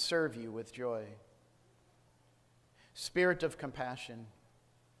 and serve you with joy. Spirit of compassion,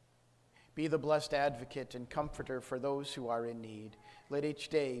 be the blessed advocate and comforter for those who are in need. Let each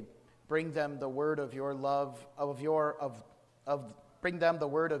day bring them the word of your love, bring them the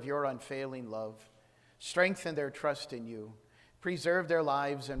word of your unfailing love. Strengthen their trust in you. Preserve their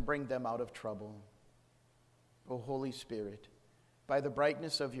lives and bring them out of trouble. O Holy Spirit, by the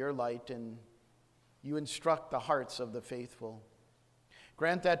brightness of your light, and you instruct the hearts of the faithful.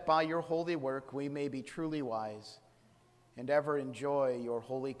 Grant that by your holy work we may be truly wise and ever enjoy your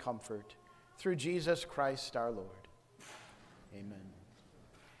holy comfort. Through Jesus Christ our Lord. Amen.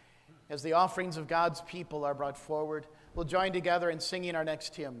 As the offerings of God's people are brought forward, we'll join together in singing our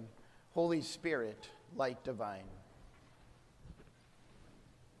next hymn, Holy Spirit, Light Divine.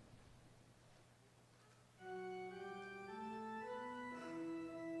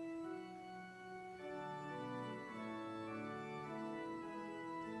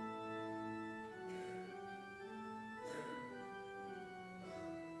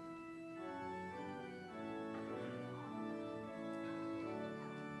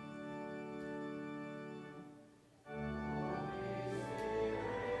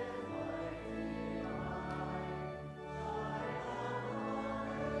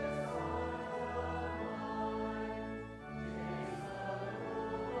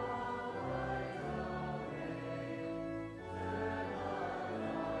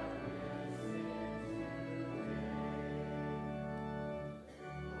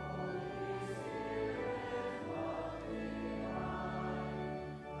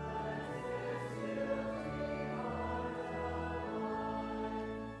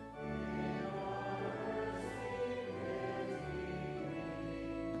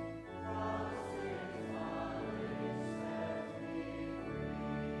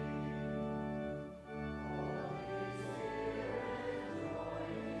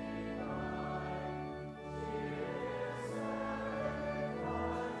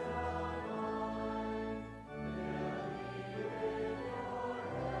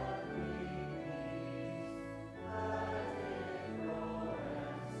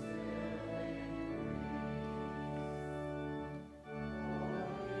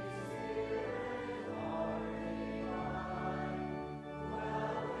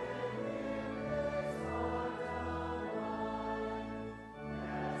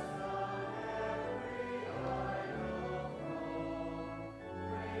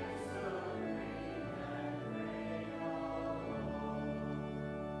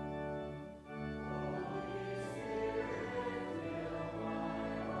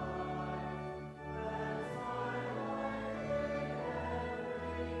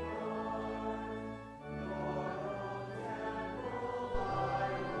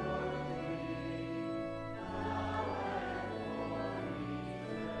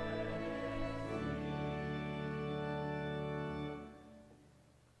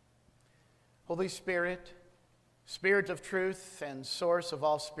 Holy Spirit, Spirit of truth and source of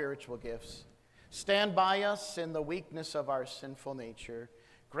all spiritual gifts, stand by us in the weakness of our sinful nature.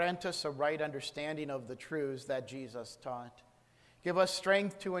 Grant us a right understanding of the truths that Jesus taught. Give us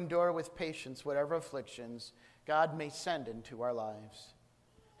strength to endure with patience whatever afflictions God may send into our lives.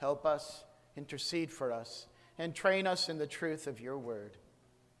 Help us, intercede for us, and train us in the truth of your word.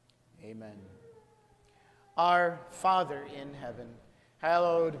 Amen. Our Father in heaven,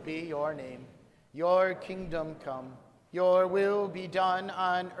 hallowed be your name. Your kingdom come, your will be done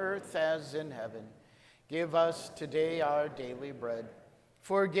on earth as in heaven. Give us today our daily bread.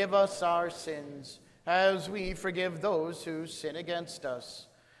 Forgive us our sins, as we forgive those who sin against us.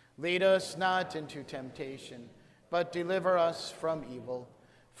 Lead us not into temptation, but deliver us from evil.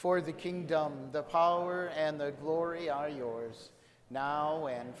 For the kingdom, the power, and the glory are yours, now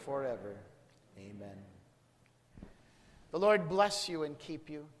and forever. Amen. The Lord bless you and keep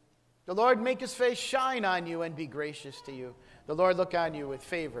you. The Lord make his face shine on you and be gracious to you. The Lord look on you with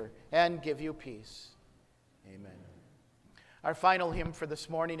favor and give you peace. Amen. Our final hymn for this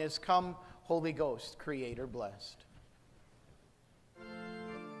morning is Come, Holy Ghost, Creator Blessed.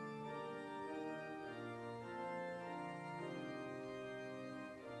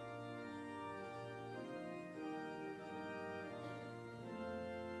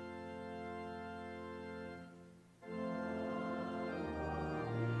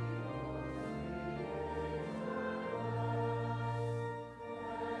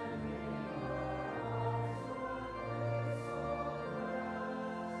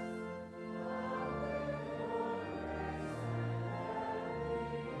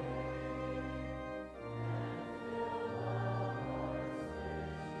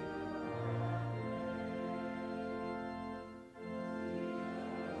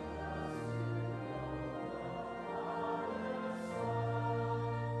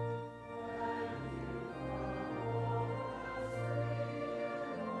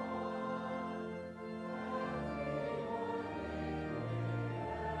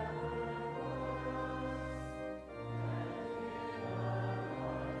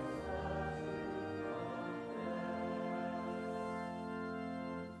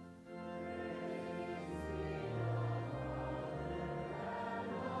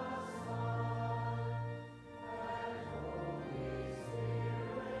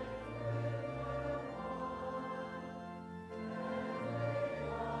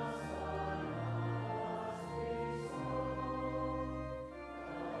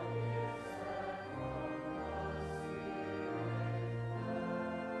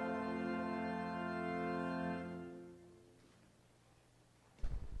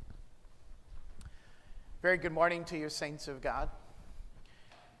 Very good morning to you, saints of God.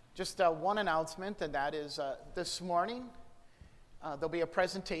 Just one announcement, and that is this morning there'll be a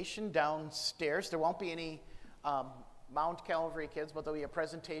presentation downstairs. There won't be any Mount Calvary kids, but there'll be a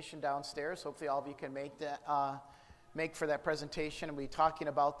presentation downstairs. Hopefully all of you can make for that presentation and we'll be talking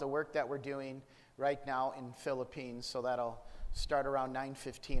about the work that we're doing right now in Philippines. So that'll start around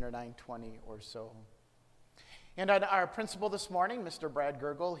 9:15 or 9:20 or so. And our principal this morning, Mr. Brad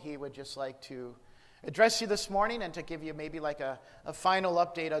Gergel, he would just like to address you this morning and to give you maybe like a final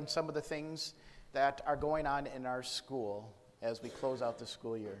update on some of the things that are going on in our school as we close out the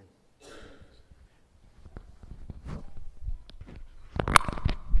school year.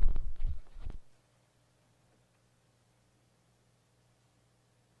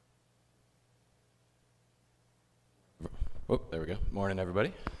 Oh, there we go. Morning,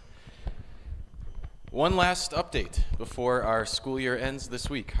 everybody. One last update before our school year ends this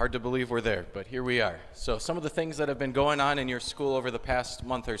week. Hard to believe we're there, but here we are. So some of the things that have been going on in your school over the past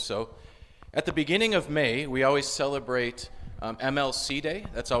month or so. At the beginning of May, we always celebrate MLC Day.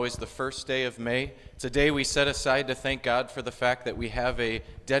 That's always the first day of May. It's a day we set aside to thank God for the fact that we have a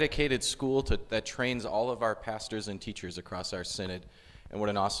dedicated school that trains all of our pastors and teachers across our synod. And what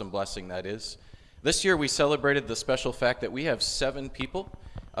an awesome blessing that is. This year we celebrated the special fact that we have 7 people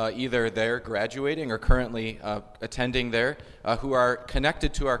either there graduating or currently attending there, who are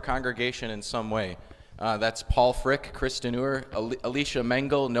connected to our congregation in some way. That's Paul Frick, Kristen Uhr, Alicia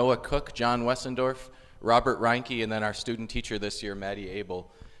Mengel, Noah Cook, John Wessendorf, Robert Reinke, and then our student teacher this year, Maddie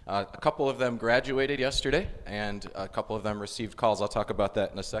Abel. A couple of them graduated yesterday, and a couple of them received calls. I'll talk about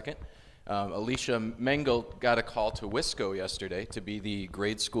that in a second. Alicia Mengel got a call to Wisco yesterday to be the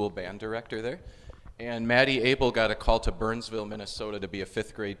grade school band director there. And Maddie Abel got a call to Burnsville, Minnesota to be a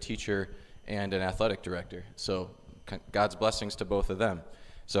 5th grade teacher and an athletic director. So God's blessings to both of them.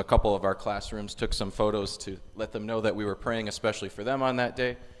 So a couple of our classrooms took some photos to let them know that we were praying especially for them on that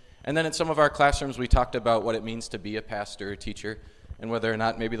day. And then in some of our classrooms we talked about what it means to be a pastor or teacher. and whether or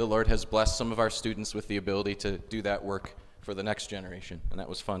not maybe the Lord has blessed some of our students with the ability to do that work for the next generation, and that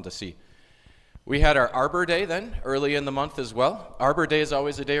was fun to see. We had our Arbor Day then, early in the month as well. Arbor Day is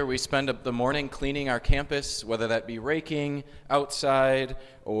always a day where we spend the morning cleaning our campus, whether that be raking outside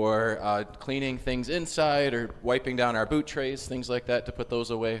or cleaning things inside or wiping down our boot trays, things like that, to put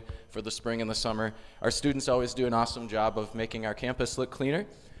those away for the spring and the summer. Our students always do an awesome job of making our campus look cleaner.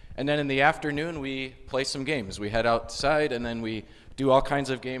 And then in the afternoon, we play some games. We head outside, and then we do all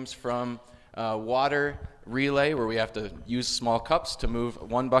kinds of games from water relay, where we have to use small cups to move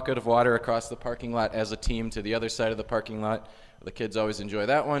one bucket of water across the parking lot as a team to the other side of the parking lot. The kids always enjoy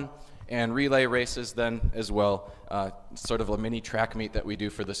that one. And relay races then as well, sort of a mini track meet that we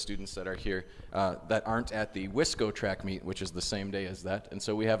do for the students that are here that aren't at the Wisco track meet, which is the same day as that. And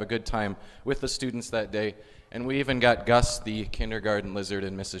so we have a good time with the students that day. And we even got Gus, the kindergarten lizard,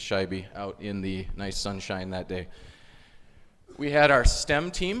 and Mrs. Scheibe out in the nice sunshine that day. We had our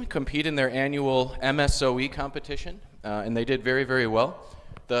STEM team compete in their annual MSOE competition, and they did very, very well.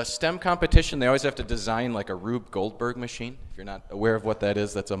 The STEM competition, they always have to design like a Rube Goldberg machine. If you're not aware of what that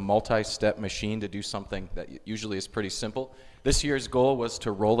is, that's a multi-step machine to do something that usually is pretty simple. This year's goal was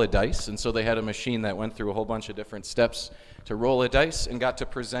to roll a dice, and so they had a machine that went through a whole bunch of different steps to roll a dice and got to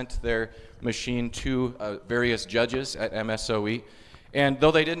present their machine to various judges at MSOE. And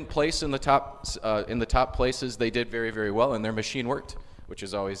though they didn't place in the top places, they did very, very well, and their machine worked, which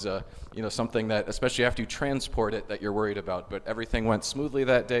is always something that, especially after you transport it, that you're worried about. But everything went smoothly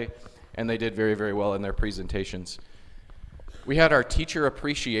that day, and they did very, very well in their presentations. We had our Teacher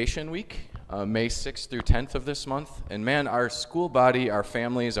Appreciation Week, May 6th through 10th of this month. And man, our school body, our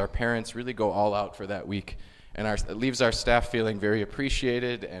families, our parents really go all out for that week. And it leaves our staff feeling very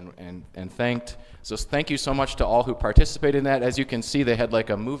appreciated and thanked. So thank you so much to all who participated in that. As you can see, they had like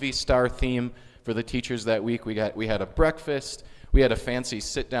a movie star theme for the teachers that week. We had a breakfast. We had a fancy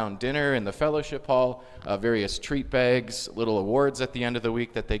sit-down dinner in the fellowship hall, various treat bags, little awards at the end of the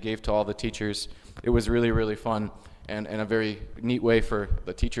week that they gave to all the teachers. It was really, really fun and a very neat way for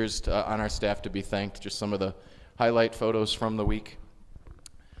the teachers on our staff to be thanked. Just some of the highlight photos from the week.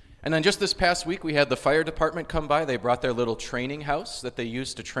 And then just this past week, we had the fire department come by. They brought their little training house that they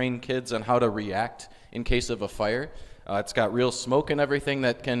use to train kids on how to react in case of a fire. It's got real smoke and everything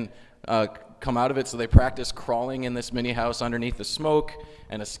that can come out of it, so they practice crawling in this mini house underneath the smoke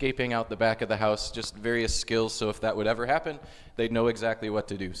and escaping out the back of the house, just various skills, so if that would ever happen, they'd know exactly what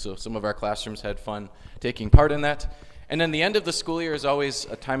to do. So some of our classrooms had fun taking part in that. And then the end of the school year is always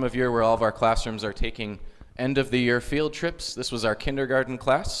a time of year where all of our classrooms are taking end-of-the-year field trips. This was our kindergarten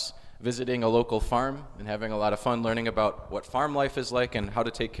class, visiting a local farm and having a lot of fun learning about what farm life is like and how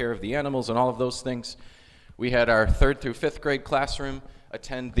to take care of the animals and all of those things. We had our 3rd through 5th grade classroom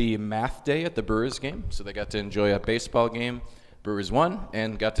attend the math day at the Brewers game, so they got to enjoy a baseball game. Brewers won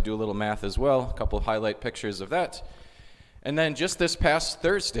and got to do a little math as well, a couple of highlight pictures of that. And then just this past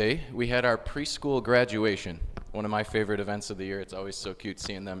Thursday, we had our preschool graduation, one of my favorite events of the year. It's always so cute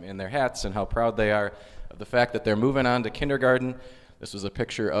seeing them in their hats and how proud they are of the fact that they're moving on to kindergarten. This was a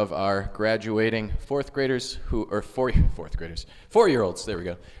picture of our graduating 4-year-olds, there we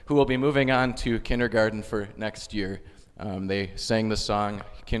go, who will be moving on to kindergarten for next year. They sang the song,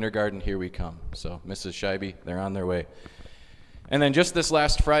 "Kindergarten, Here We Come." So Mrs. Scheibe, they're on their way. And then just this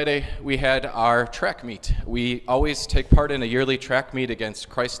last Friday, we had our track meet. We always take part in a yearly track meet against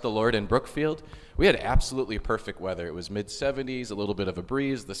Christ the Lord in Brookfield. We had absolutely perfect weather. It was mid-70s, a little bit of a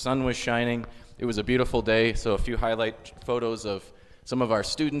breeze, the sun was shining. It was a beautiful day, so a few highlight photos of some of our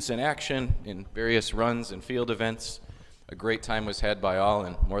students in action in various runs and field events. A great time was had by all,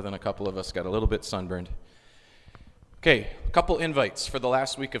 and more than a couple of us got a little bit sunburned. Okay, a couple invites for the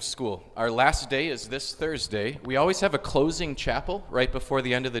last week of school. Our last day is this Thursday. We always have a closing chapel right before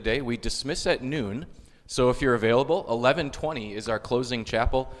the end of the day. We dismiss at noon, so if you're available, 11:20 is our closing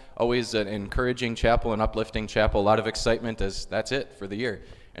chapel. Always an encouraging chapel, an uplifting chapel, a lot of excitement as that's it for the year.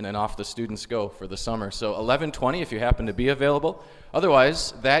 And then off the students go for the summer. So 11:20 if you happen to be available.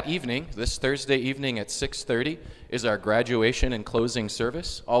 Otherwise, that evening, this Thursday evening at 6:30 is our graduation and closing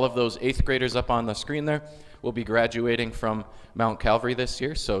service. All of those 8th graders up on the screen there will be graduating from Mount Calvary this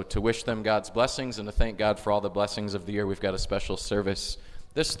year. So to wish them God's blessings and to thank God for all the blessings of the year, we've got a special service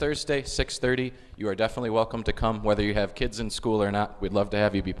this Thursday, 6:30. You are definitely welcome to come, whether you have kids in school or not. We'd love to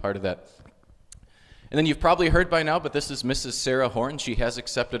have you be part of that. And then you've probably heard by now, but this is Mrs. Sarah Horn. She has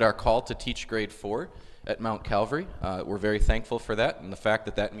accepted our call to teach grade 4 at Mount Calvary. We're very thankful for that, and the fact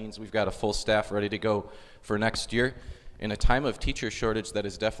that that means we've got a full staff ready to go for next year. In a time of teacher shortage, that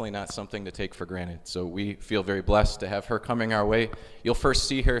is definitely not something to take for granted. So we feel very blessed to have her coming our way. You'll first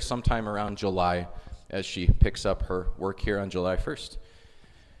see her sometime around July, as she picks up her work here on July 1st.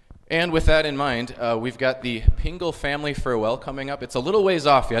 And with that in mind, we've got the Pingle family farewell coming up. It's a little ways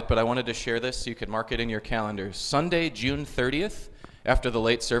off yet, but I wanted to share this so you could mark it in your calendars. Sunday, June 30th, after the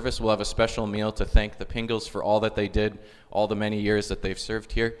late service, we'll have a special meal to thank the Pingles for all that they did, all the many years that they've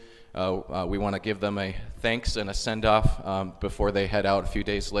served here. We want to give them a thanks and a send-off before they head out a few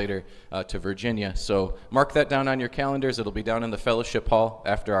days later to Virginia. So mark that down on your calendars. It'll be down in the fellowship hall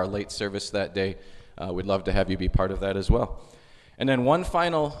after our late service that day. We'd love to have you be part of that as well. And then one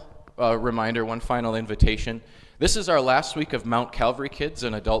final reminder, one final invitation. This is our last week of Mount Calvary Kids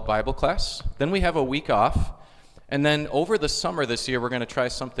and Adult Bible class. Then we have a week off. And then over the summer this year, we're going to try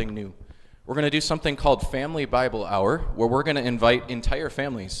something new. We're going to do something called Family Bible Hour, where we're going to invite entire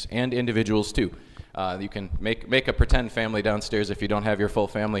families and individuals too. You can make a pretend family downstairs if you don't have your full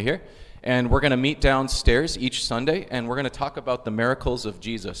family here. And we're going to meet downstairs each Sunday, and we're going to talk about the miracles of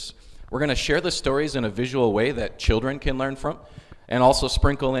Jesus. We're going to share the stories in a visual way that children can learn from, and also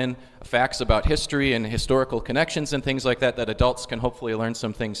sprinkle in facts about history and historical connections and things like that adults can hopefully learn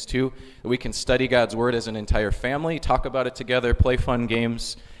some things too. We can study God's Word as an entire family, talk about it together, play fun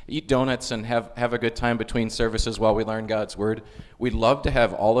games, eat donuts, and have a good time between services while we learn God's Word. We'd love to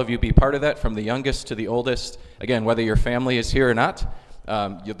have all of you be part of that, from the youngest to the oldest. Again, whether your family is here or not,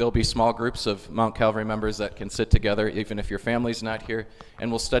 there'll be small groups of Mount Calvary members that can sit together, even if your family's not here,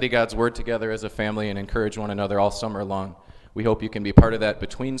 and we'll study God's Word together as a family and encourage one another all summer long. We hope you can be part of that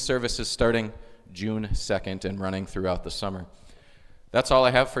between services starting June 2nd and running throughout the summer. That's all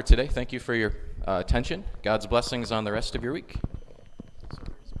I have for today. Thank you for your attention. God's blessings on the rest of your week.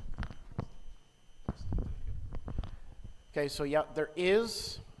 Okay, so yeah, there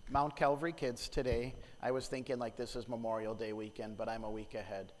is Mount Calvary Kids today. I was thinking like this is Memorial Day weekend, but I'm a week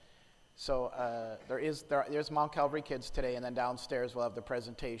ahead. So there's Mount Calvary Kids today, and then downstairs we'll have the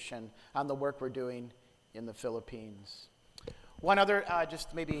presentation on the work we're doing in the Philippines. One other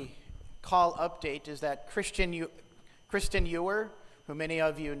just maybe call update is that Kristen Ewer, who many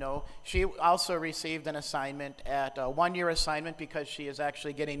of you know, she also received an assignment a one-year assignment because she is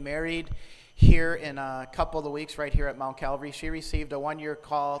actually getting married here in a couple of weeks right here at Mount Calvary. She received a one-year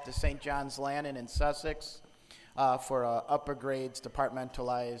call to St. John's Landing in Sussex for upper grades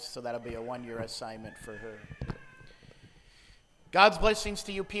departmentalized, so that'll be a one-year assignment for her. God's blessings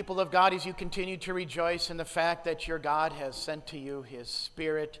to you, people of God, as you continue to rejoice in the fact that your God has sent to you his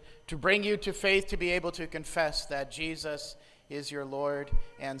Spirit to bring you to faith, to be able to confess that Jesus is your Lord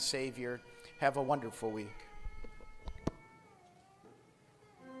and Savior. Have a wonderful week.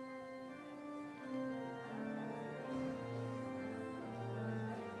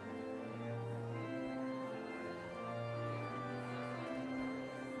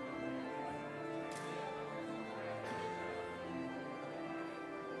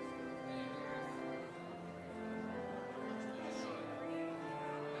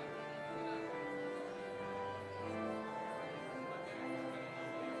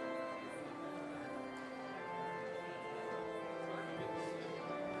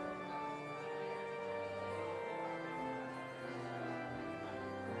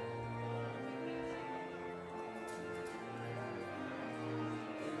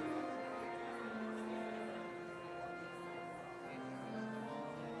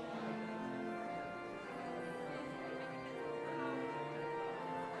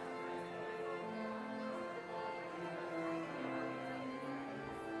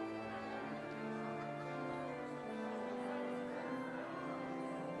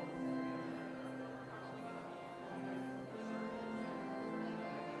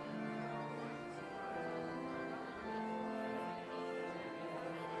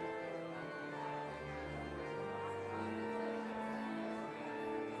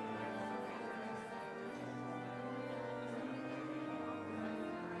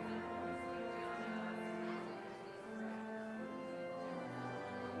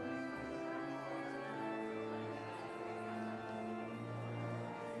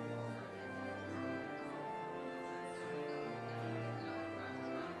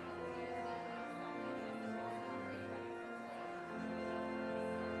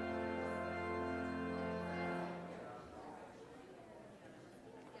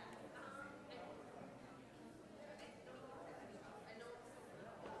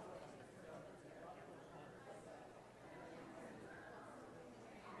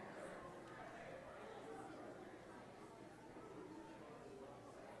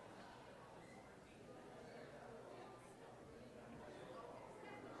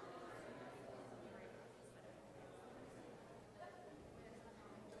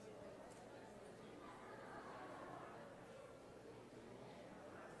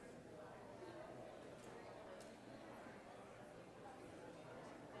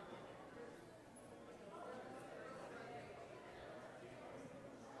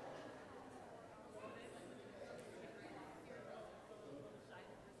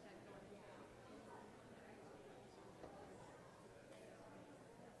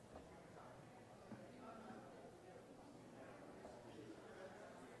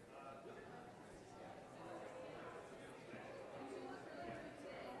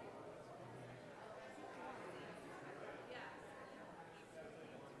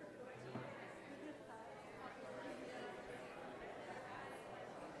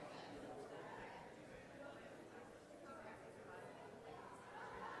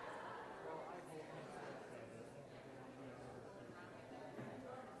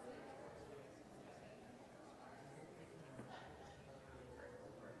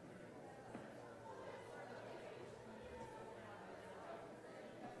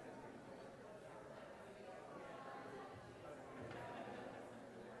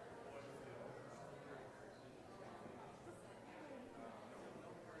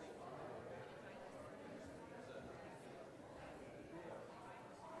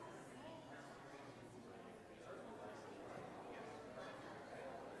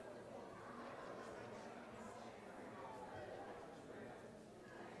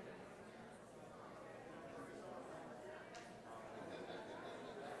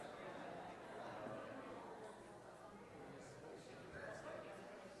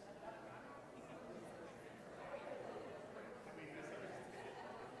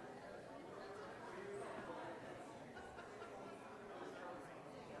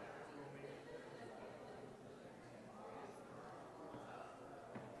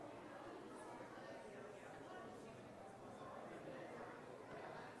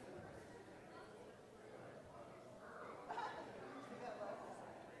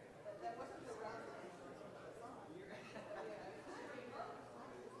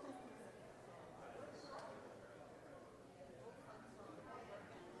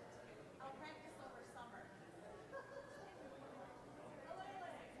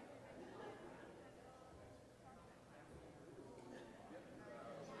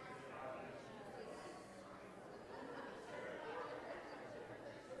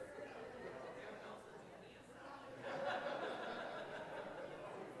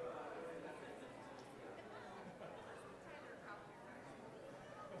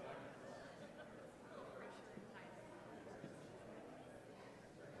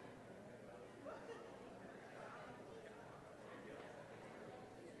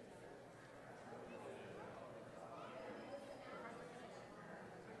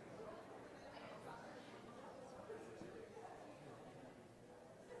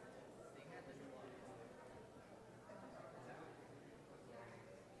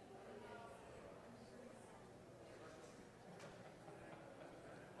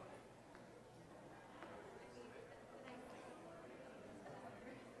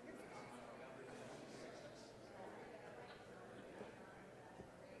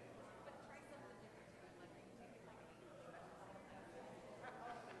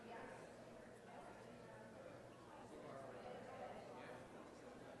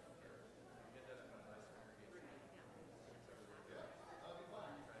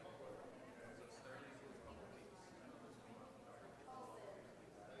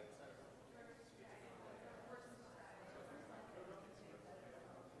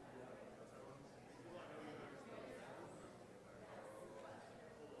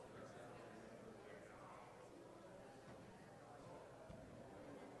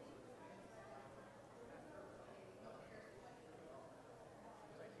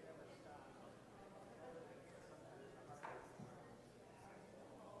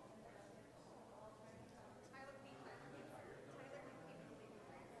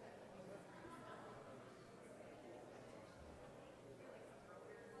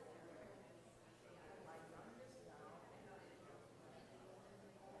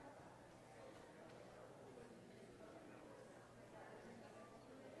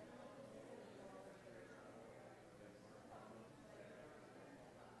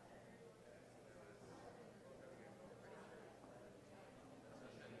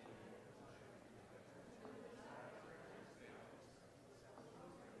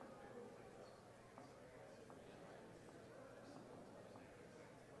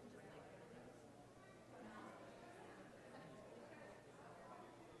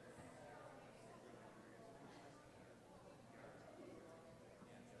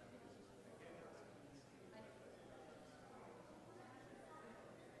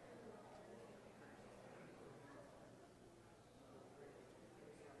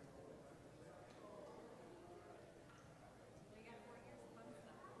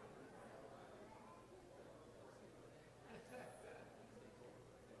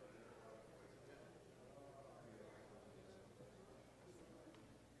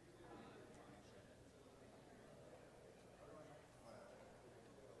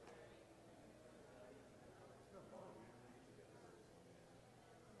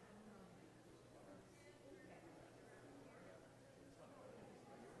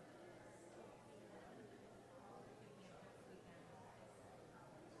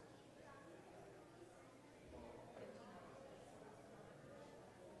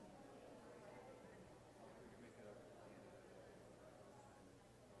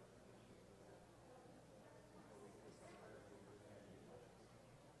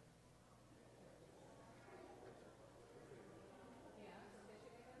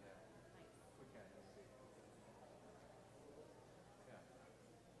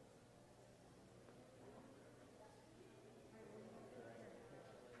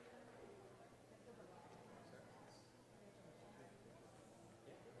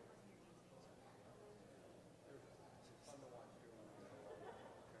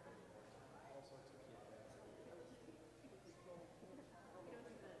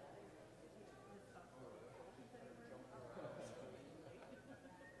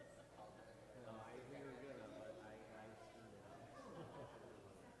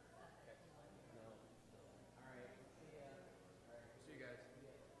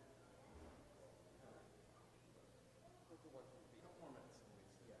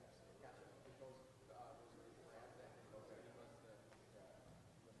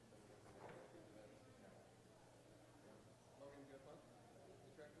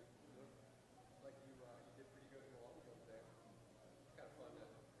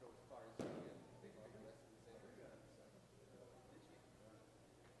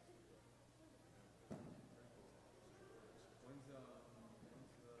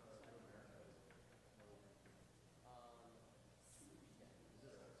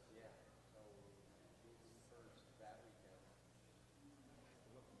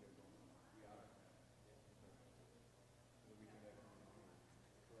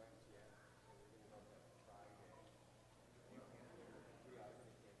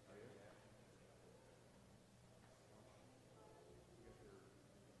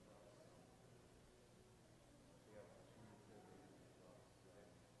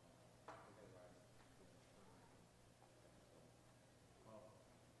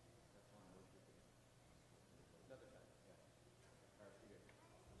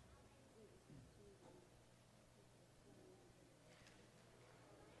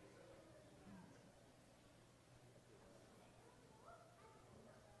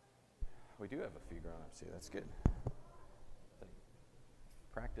 We do have a few grown-ups here. That's good.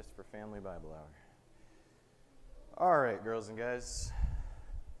 Practice for Family Bible Hour. All right, girls and guys.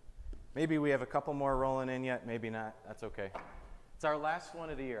 Maybe we have a couple more rolling in yet. Maybe not. That's okay. It's our last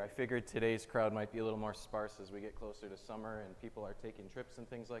one of the year. I figured today's crowd might be a little more sparse as we get closer to summer and people are taking trips and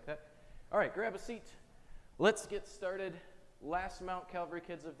things like that. All right, grab a seat. Let's get started. Last Mount Calvary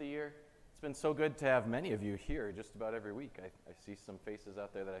Kids of the Year. It's been so good to have many of you here just about every week. I see some faces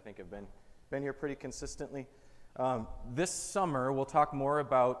out there that I think have been here pretty consistently. This summer, we'll talk more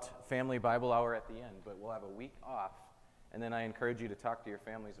about Family Bible Hour at the end, but we'll have a week off, and then I encourage you to talk to your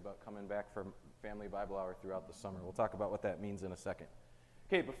families about coming back for Family Bible Hour throughout the summer. We'll talk about what that means in a second.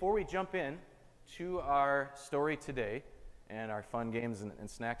 Okay, before we jump in to our story today and our fun games and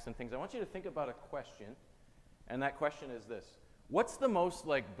snacks and things, I want you to think about a question, and that question is this. What's the most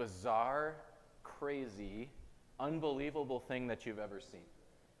bizarre, crazy, unbelievable thing that you've ever seen?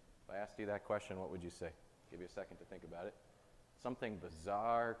 If I asked you that question, what would you say? Give you a second to think about it. Something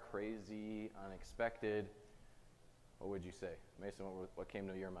bizarre, crazy, unexpected. What would you say? Mason, what came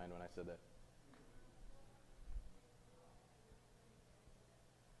to your mind when I said that?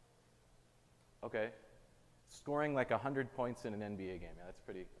 Okay. Scoring 100 points in an NBA game. Yeah, that's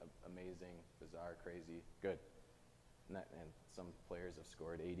pretty amazing, bizarre, crazy. Good. And some players have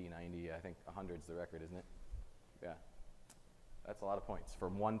scored 80, 90. I think 100's the record, isn't it? Yeah. That's a lot of points for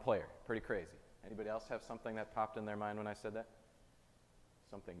one player. Pretty crazy. Anybody else have something that popped in their mind when I said that?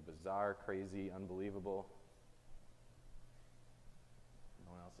 Something bizarre, crazy, unbelievable.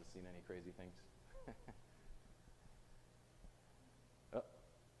 No one else has seen any crazy things? Oh,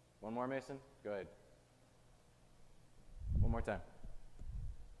 one more, Mason? Go ahead. One more time.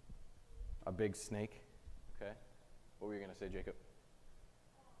 A big snake. Okay. What were you going to say, Jacob?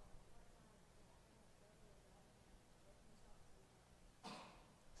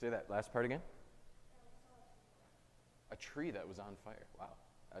 Say that last part again. A tree that was on fire. Wow,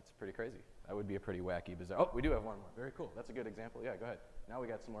 that's pretty crazy. That would be a pretty wacky, bizarre. Oh, we do have one more. Very cool. That's a good example. Yeah, go ahead. Now we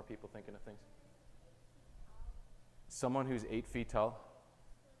got some more people thinking of things. Someone who's 8 feet tall.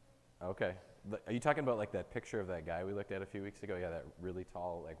 Okay. Are you talking about that picture of that guy we looked at a few weeks ago? Yeah, that really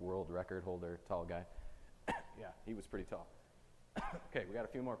tall, world record holder, tall guy. Yeah, he was pretty tall. Okay, we got a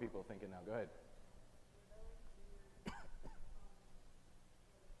few more people thinking now. Go ahead.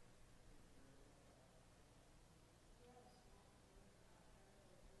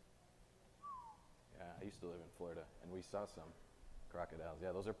 Yeah, I used to live in Florida, and we saw some crocodiles.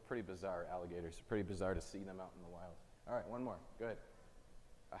 Yeah, those are pretty bizarre. Alligators. Pretty bizarre to see them out in the wild. All right, one more. Go ahead.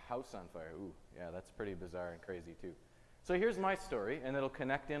 A house on fire. Ooh, yeah, that's pretty bizarre and crazy too. So here's my story, and it'll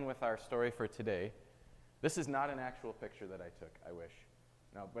connect in with our story for today. This is not an actual picture that I took, I wish.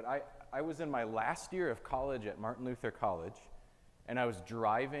 No, but I was in my last year of college at Martin Luther College, and I was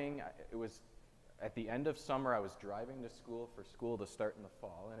driving. It was at the end of summer. I was driving to school for school to start in the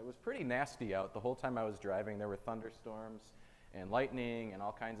fall, and it was pretty nasty out. The whole time I was driving, there were thunderstorms and lightning and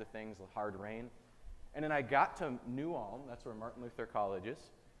all kinds of things, hard rain. And then I got to New Ulm, that's where Martin Luther College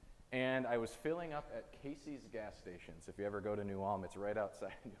is, and I was filling up at Casey's gas stations. If you ever go to New Ulm, it's right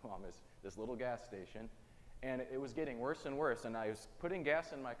outside New Ulm, is this little gas station. And it was getting worse and worse, and I was putting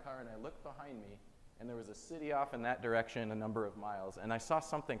gas in my car, and I looked behind me, and there was a city off in that direction a number of miles, and I saw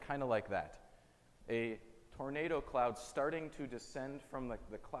something kind of like that. A tornado cloud starting to descend from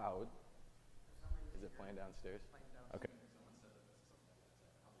the cloud. Is it playing downstairs? Okay.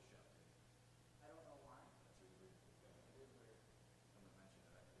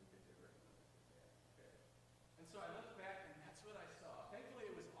 And so I looked back, and that's what I saw. Thankfully,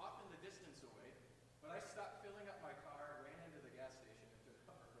 it was off in the distance away, but I stopped filling up my car, ran into the gas station, and took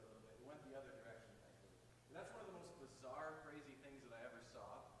cover for a little bit. It went the other direction, thankfully. But that's one of the most bizarre, crazy things that I ever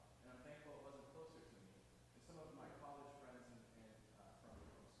saw, and I'm thankful it wasn't closer to me. And some of my college friends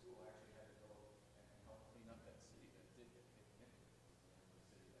from school actually had to go and help clean up that city.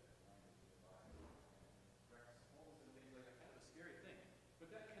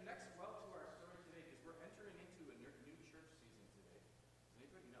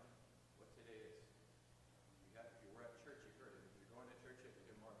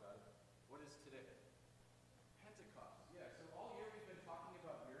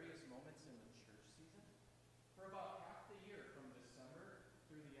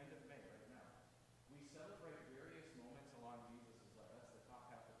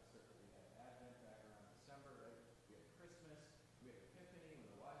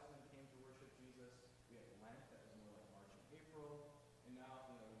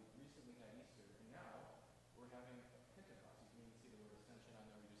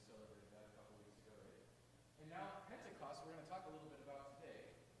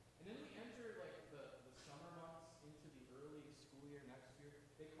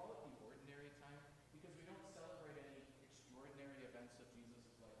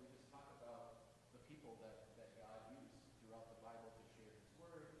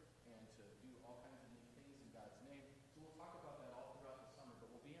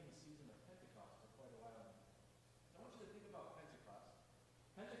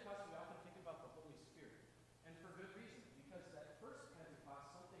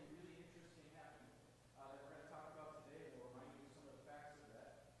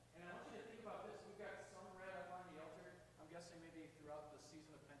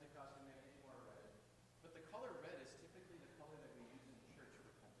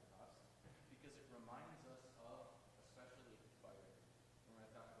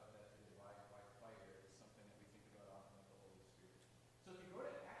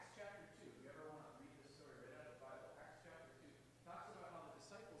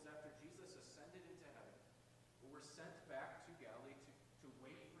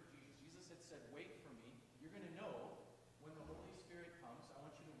 said, wait for me. You're going to know when the Holy Spirit comes. I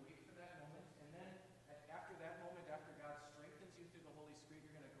want you to wait for that moment. And then after that moment, after God strengthens you through the Holy Spirit,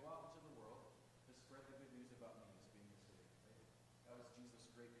 you're going to go out into the world to spread the good news about me as being the Savior. Right? That was Jesus'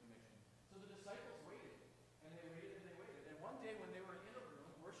 great commission. So the disciples waited, and they waited, and they waited. And one day when they were in a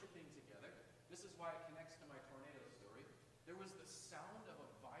room worshiping together, this is why it connects to my tornado story, there was the sound of a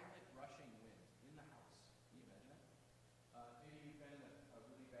violent rushing wind in the house. Can you imagine that? Maybe you've been in a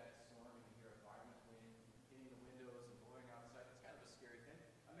really bad storm and you hear a violent wind hitting the windows and blowing outside. It's kind of a scary thing.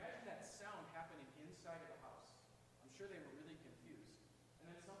 Imagine that sound happening inside of the house. I'm sure they were really confused. And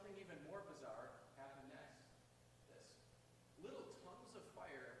then something even more bizarre happened next. This. Little tongues of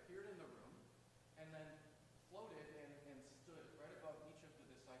fire appeared in the room and then floated and stood right above each of the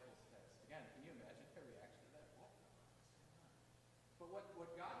disciples' heads. Again, can you imagine their reaction to that? What? But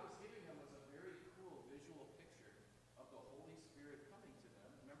what God was giving them was a very cool visual picture of the Holy Spirit coming to them.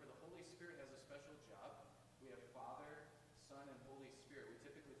 Remember, the Holy Spirit has a special job. We have Father, Son, and Holy Spirit. We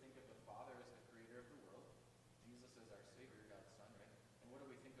typically think of the Father as the creator of the world, Jesus as our Savior, God's Son, right? And what do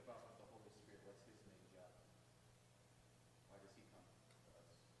we think about with the Holy Spirit? What's his main job? Why does he come to us?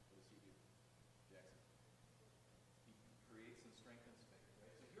 What does he do? Jackson. He creates and strengthens faith,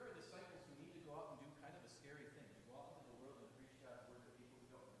 right? So here are disciples who need to go out and do kind of a scary thing. To go out into the world and preach God's word to people who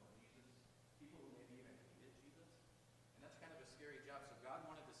don't know Jesus, people who maybe even hated Jesus. And that's kind of a scary job. So God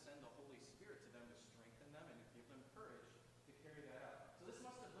wanted to send the Holy Spirit to them to strengthen them and to give them courage to carry that out. So this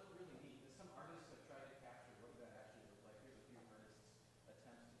must have looked really neat. Some artists have tried to capture what that actually looked like. Here's a few artists'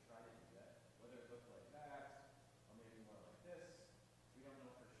 attempts to try to do that. Whether it looked like that, or maybe more like this, we don't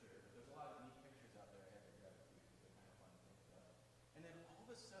know for sure. But there's a lot of neat pictures out there I have to grab a few because they're kind of fun to think about. And then all of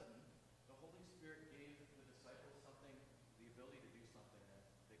a sudden, the Holy Spirit gave the disciples something, the ability to do something that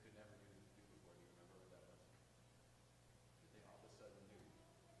they could never do before. Do you remember what that was? That they all of a sudden knew.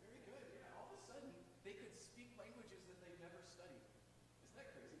 Very good. Yeah, all of a sudden, they could speak languages that they'd never studied. Isn't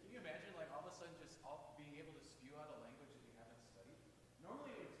that crazy? Can you imagine, like, all of a sudden just being able to spew out a language that you haven't studied?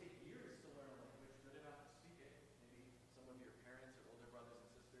 Normally, it would take years to learn a language, good enough to speak it. Maybe some of your parents or older brothers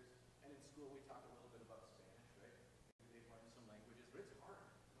and sisters. And in school, we talk a little bit about Spanish, right? Maybe they've learned some languages, but it's hard.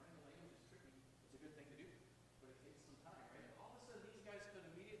 Learning a language is tricky. It's a good thing to do, but it takes some time, right? And all of a sudden, these guys could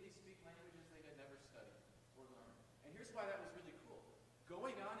immediately speak languages they had never studied or learned. And here's why that was really cool.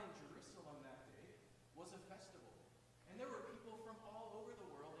 Going on in Jerusalem that day was a festival. And there were people from all over the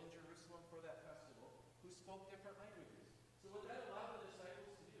world in Jerusalem for that festival who spoke different languages. So what that allowed the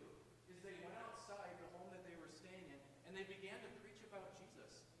disciples to do is they went outside the home that they were staying in and they began to preach about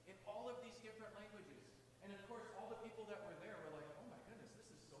Jesus in all of these different languages. And of course, all the people that were there were like, oh my goodness, this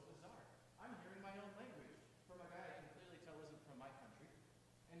is so bizarre. I'm hearing my own language from a guy I can clearly tell isn't from my country.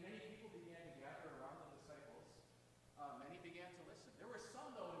 And many people began to gather around the disciples. Many began to listen. There were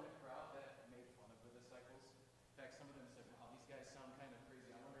some, though, in the crowd that made fun of the disciples. In fact, some of them said, wow, these guys sound kind of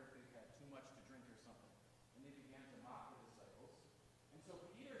crazy. I wonder if they've had too much to drink or something. And they began to mock the disciples. And so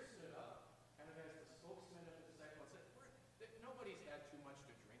Peter stood up, kind of as the spokesman of the disciples, and said, nobody's had too much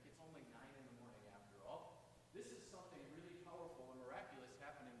to drink. It's only 9 in the morning after all. This is something really powerful and miraculous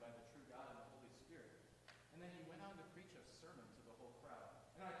happening by the true God and the Holy Spirit. And then he went on to preach a sermon to the whole crowd.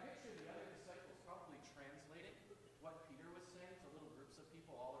 And I picture the other disciples probably translating what Peter was saying to little groups of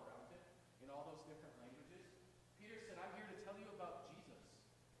people all around him in all those different languages. Peter said, I'm here to tell you about Jesus.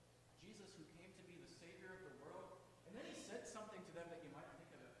 Jesus who came to be the Savior of the world. And then he said something to them that you might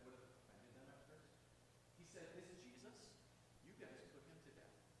think of it would have offended them at first. He said, this Jesus, you guys put him to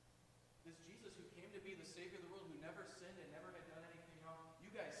death. This Jesus who came to be the Savior of the world, who never sinned and never had done anything wrong,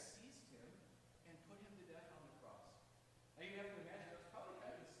 you guys seized him and put him to death on the cross. Now you have to imagine, that's probably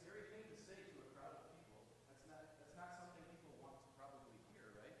kind of a scary thing to say to a crowd of people. That's not something people want to probably hear,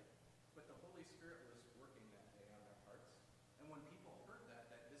 right? But the Holy Spirit was working that day on their hearts. And when people heard that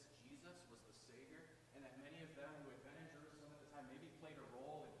this Jesus was the Savior, and that many of them who had been in Jerusalem at the time maybe played a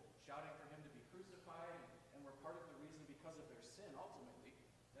role in shouting for him to be crucified, and were part of the reason because of their sin, ultimately,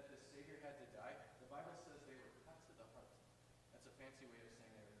 that the Savior had to die, the Bible says they were cut to the heart. That's a fancy way of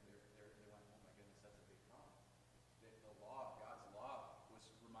saying they went, oh my goodness, that's a big problem. The law, God's law, was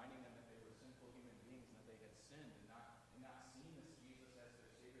reminding them that they were sinful human beings and that they had sinned and not seen this Jesus as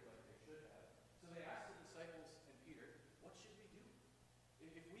their Savior like they should have. So they asked the disciples and Peter, what should we do?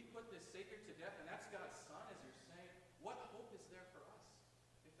 If we put this Savior to death, and that's God's Son, as you're saying, what hope is there for us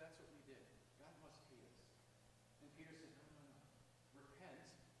if that's what we did? God must hate us. And Peter said, no. Repent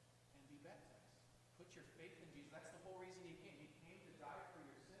and be baptized. Put your faith in Jesus. That's the whole reason he came. He came to die for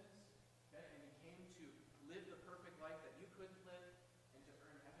your sins, okay? And he came to live the perfect life that you couldn't live and to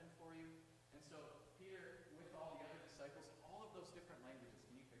earn heaven for you. And so Peter, with all the other disciples, all of those different languages,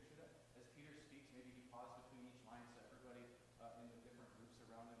 can you picture that? As Peter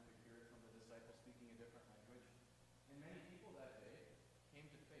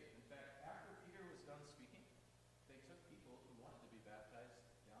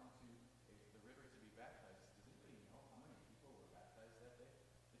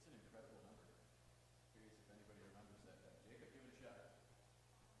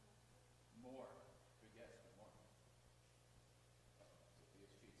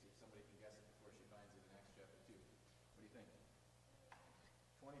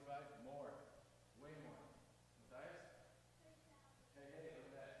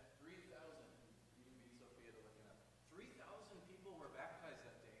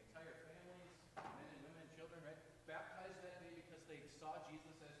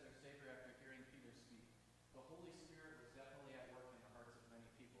Holy Spirit was definitely at work in the hearts of many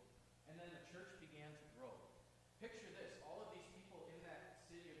people. And then the church began to grow. Picture this, all of these people in that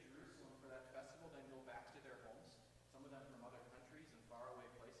city of Jerusalem for that festival then go back to their homes, some of them from other countries and faraway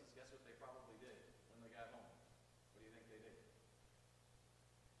places. Guess what they probably did when they got home? What do you think they did?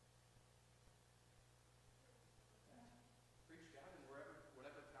 Preached God in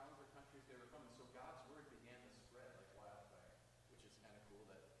whatever towns or countries they were from. And so God's word began to spread like wildfire, which is kind of cool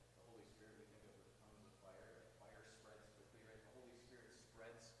that the Holy Spirit, we think of with tongues of fire, like fire spreads quickly, right? The Holy Spirit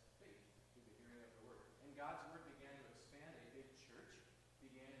spreads faith through the hearing of the word. And God's word began to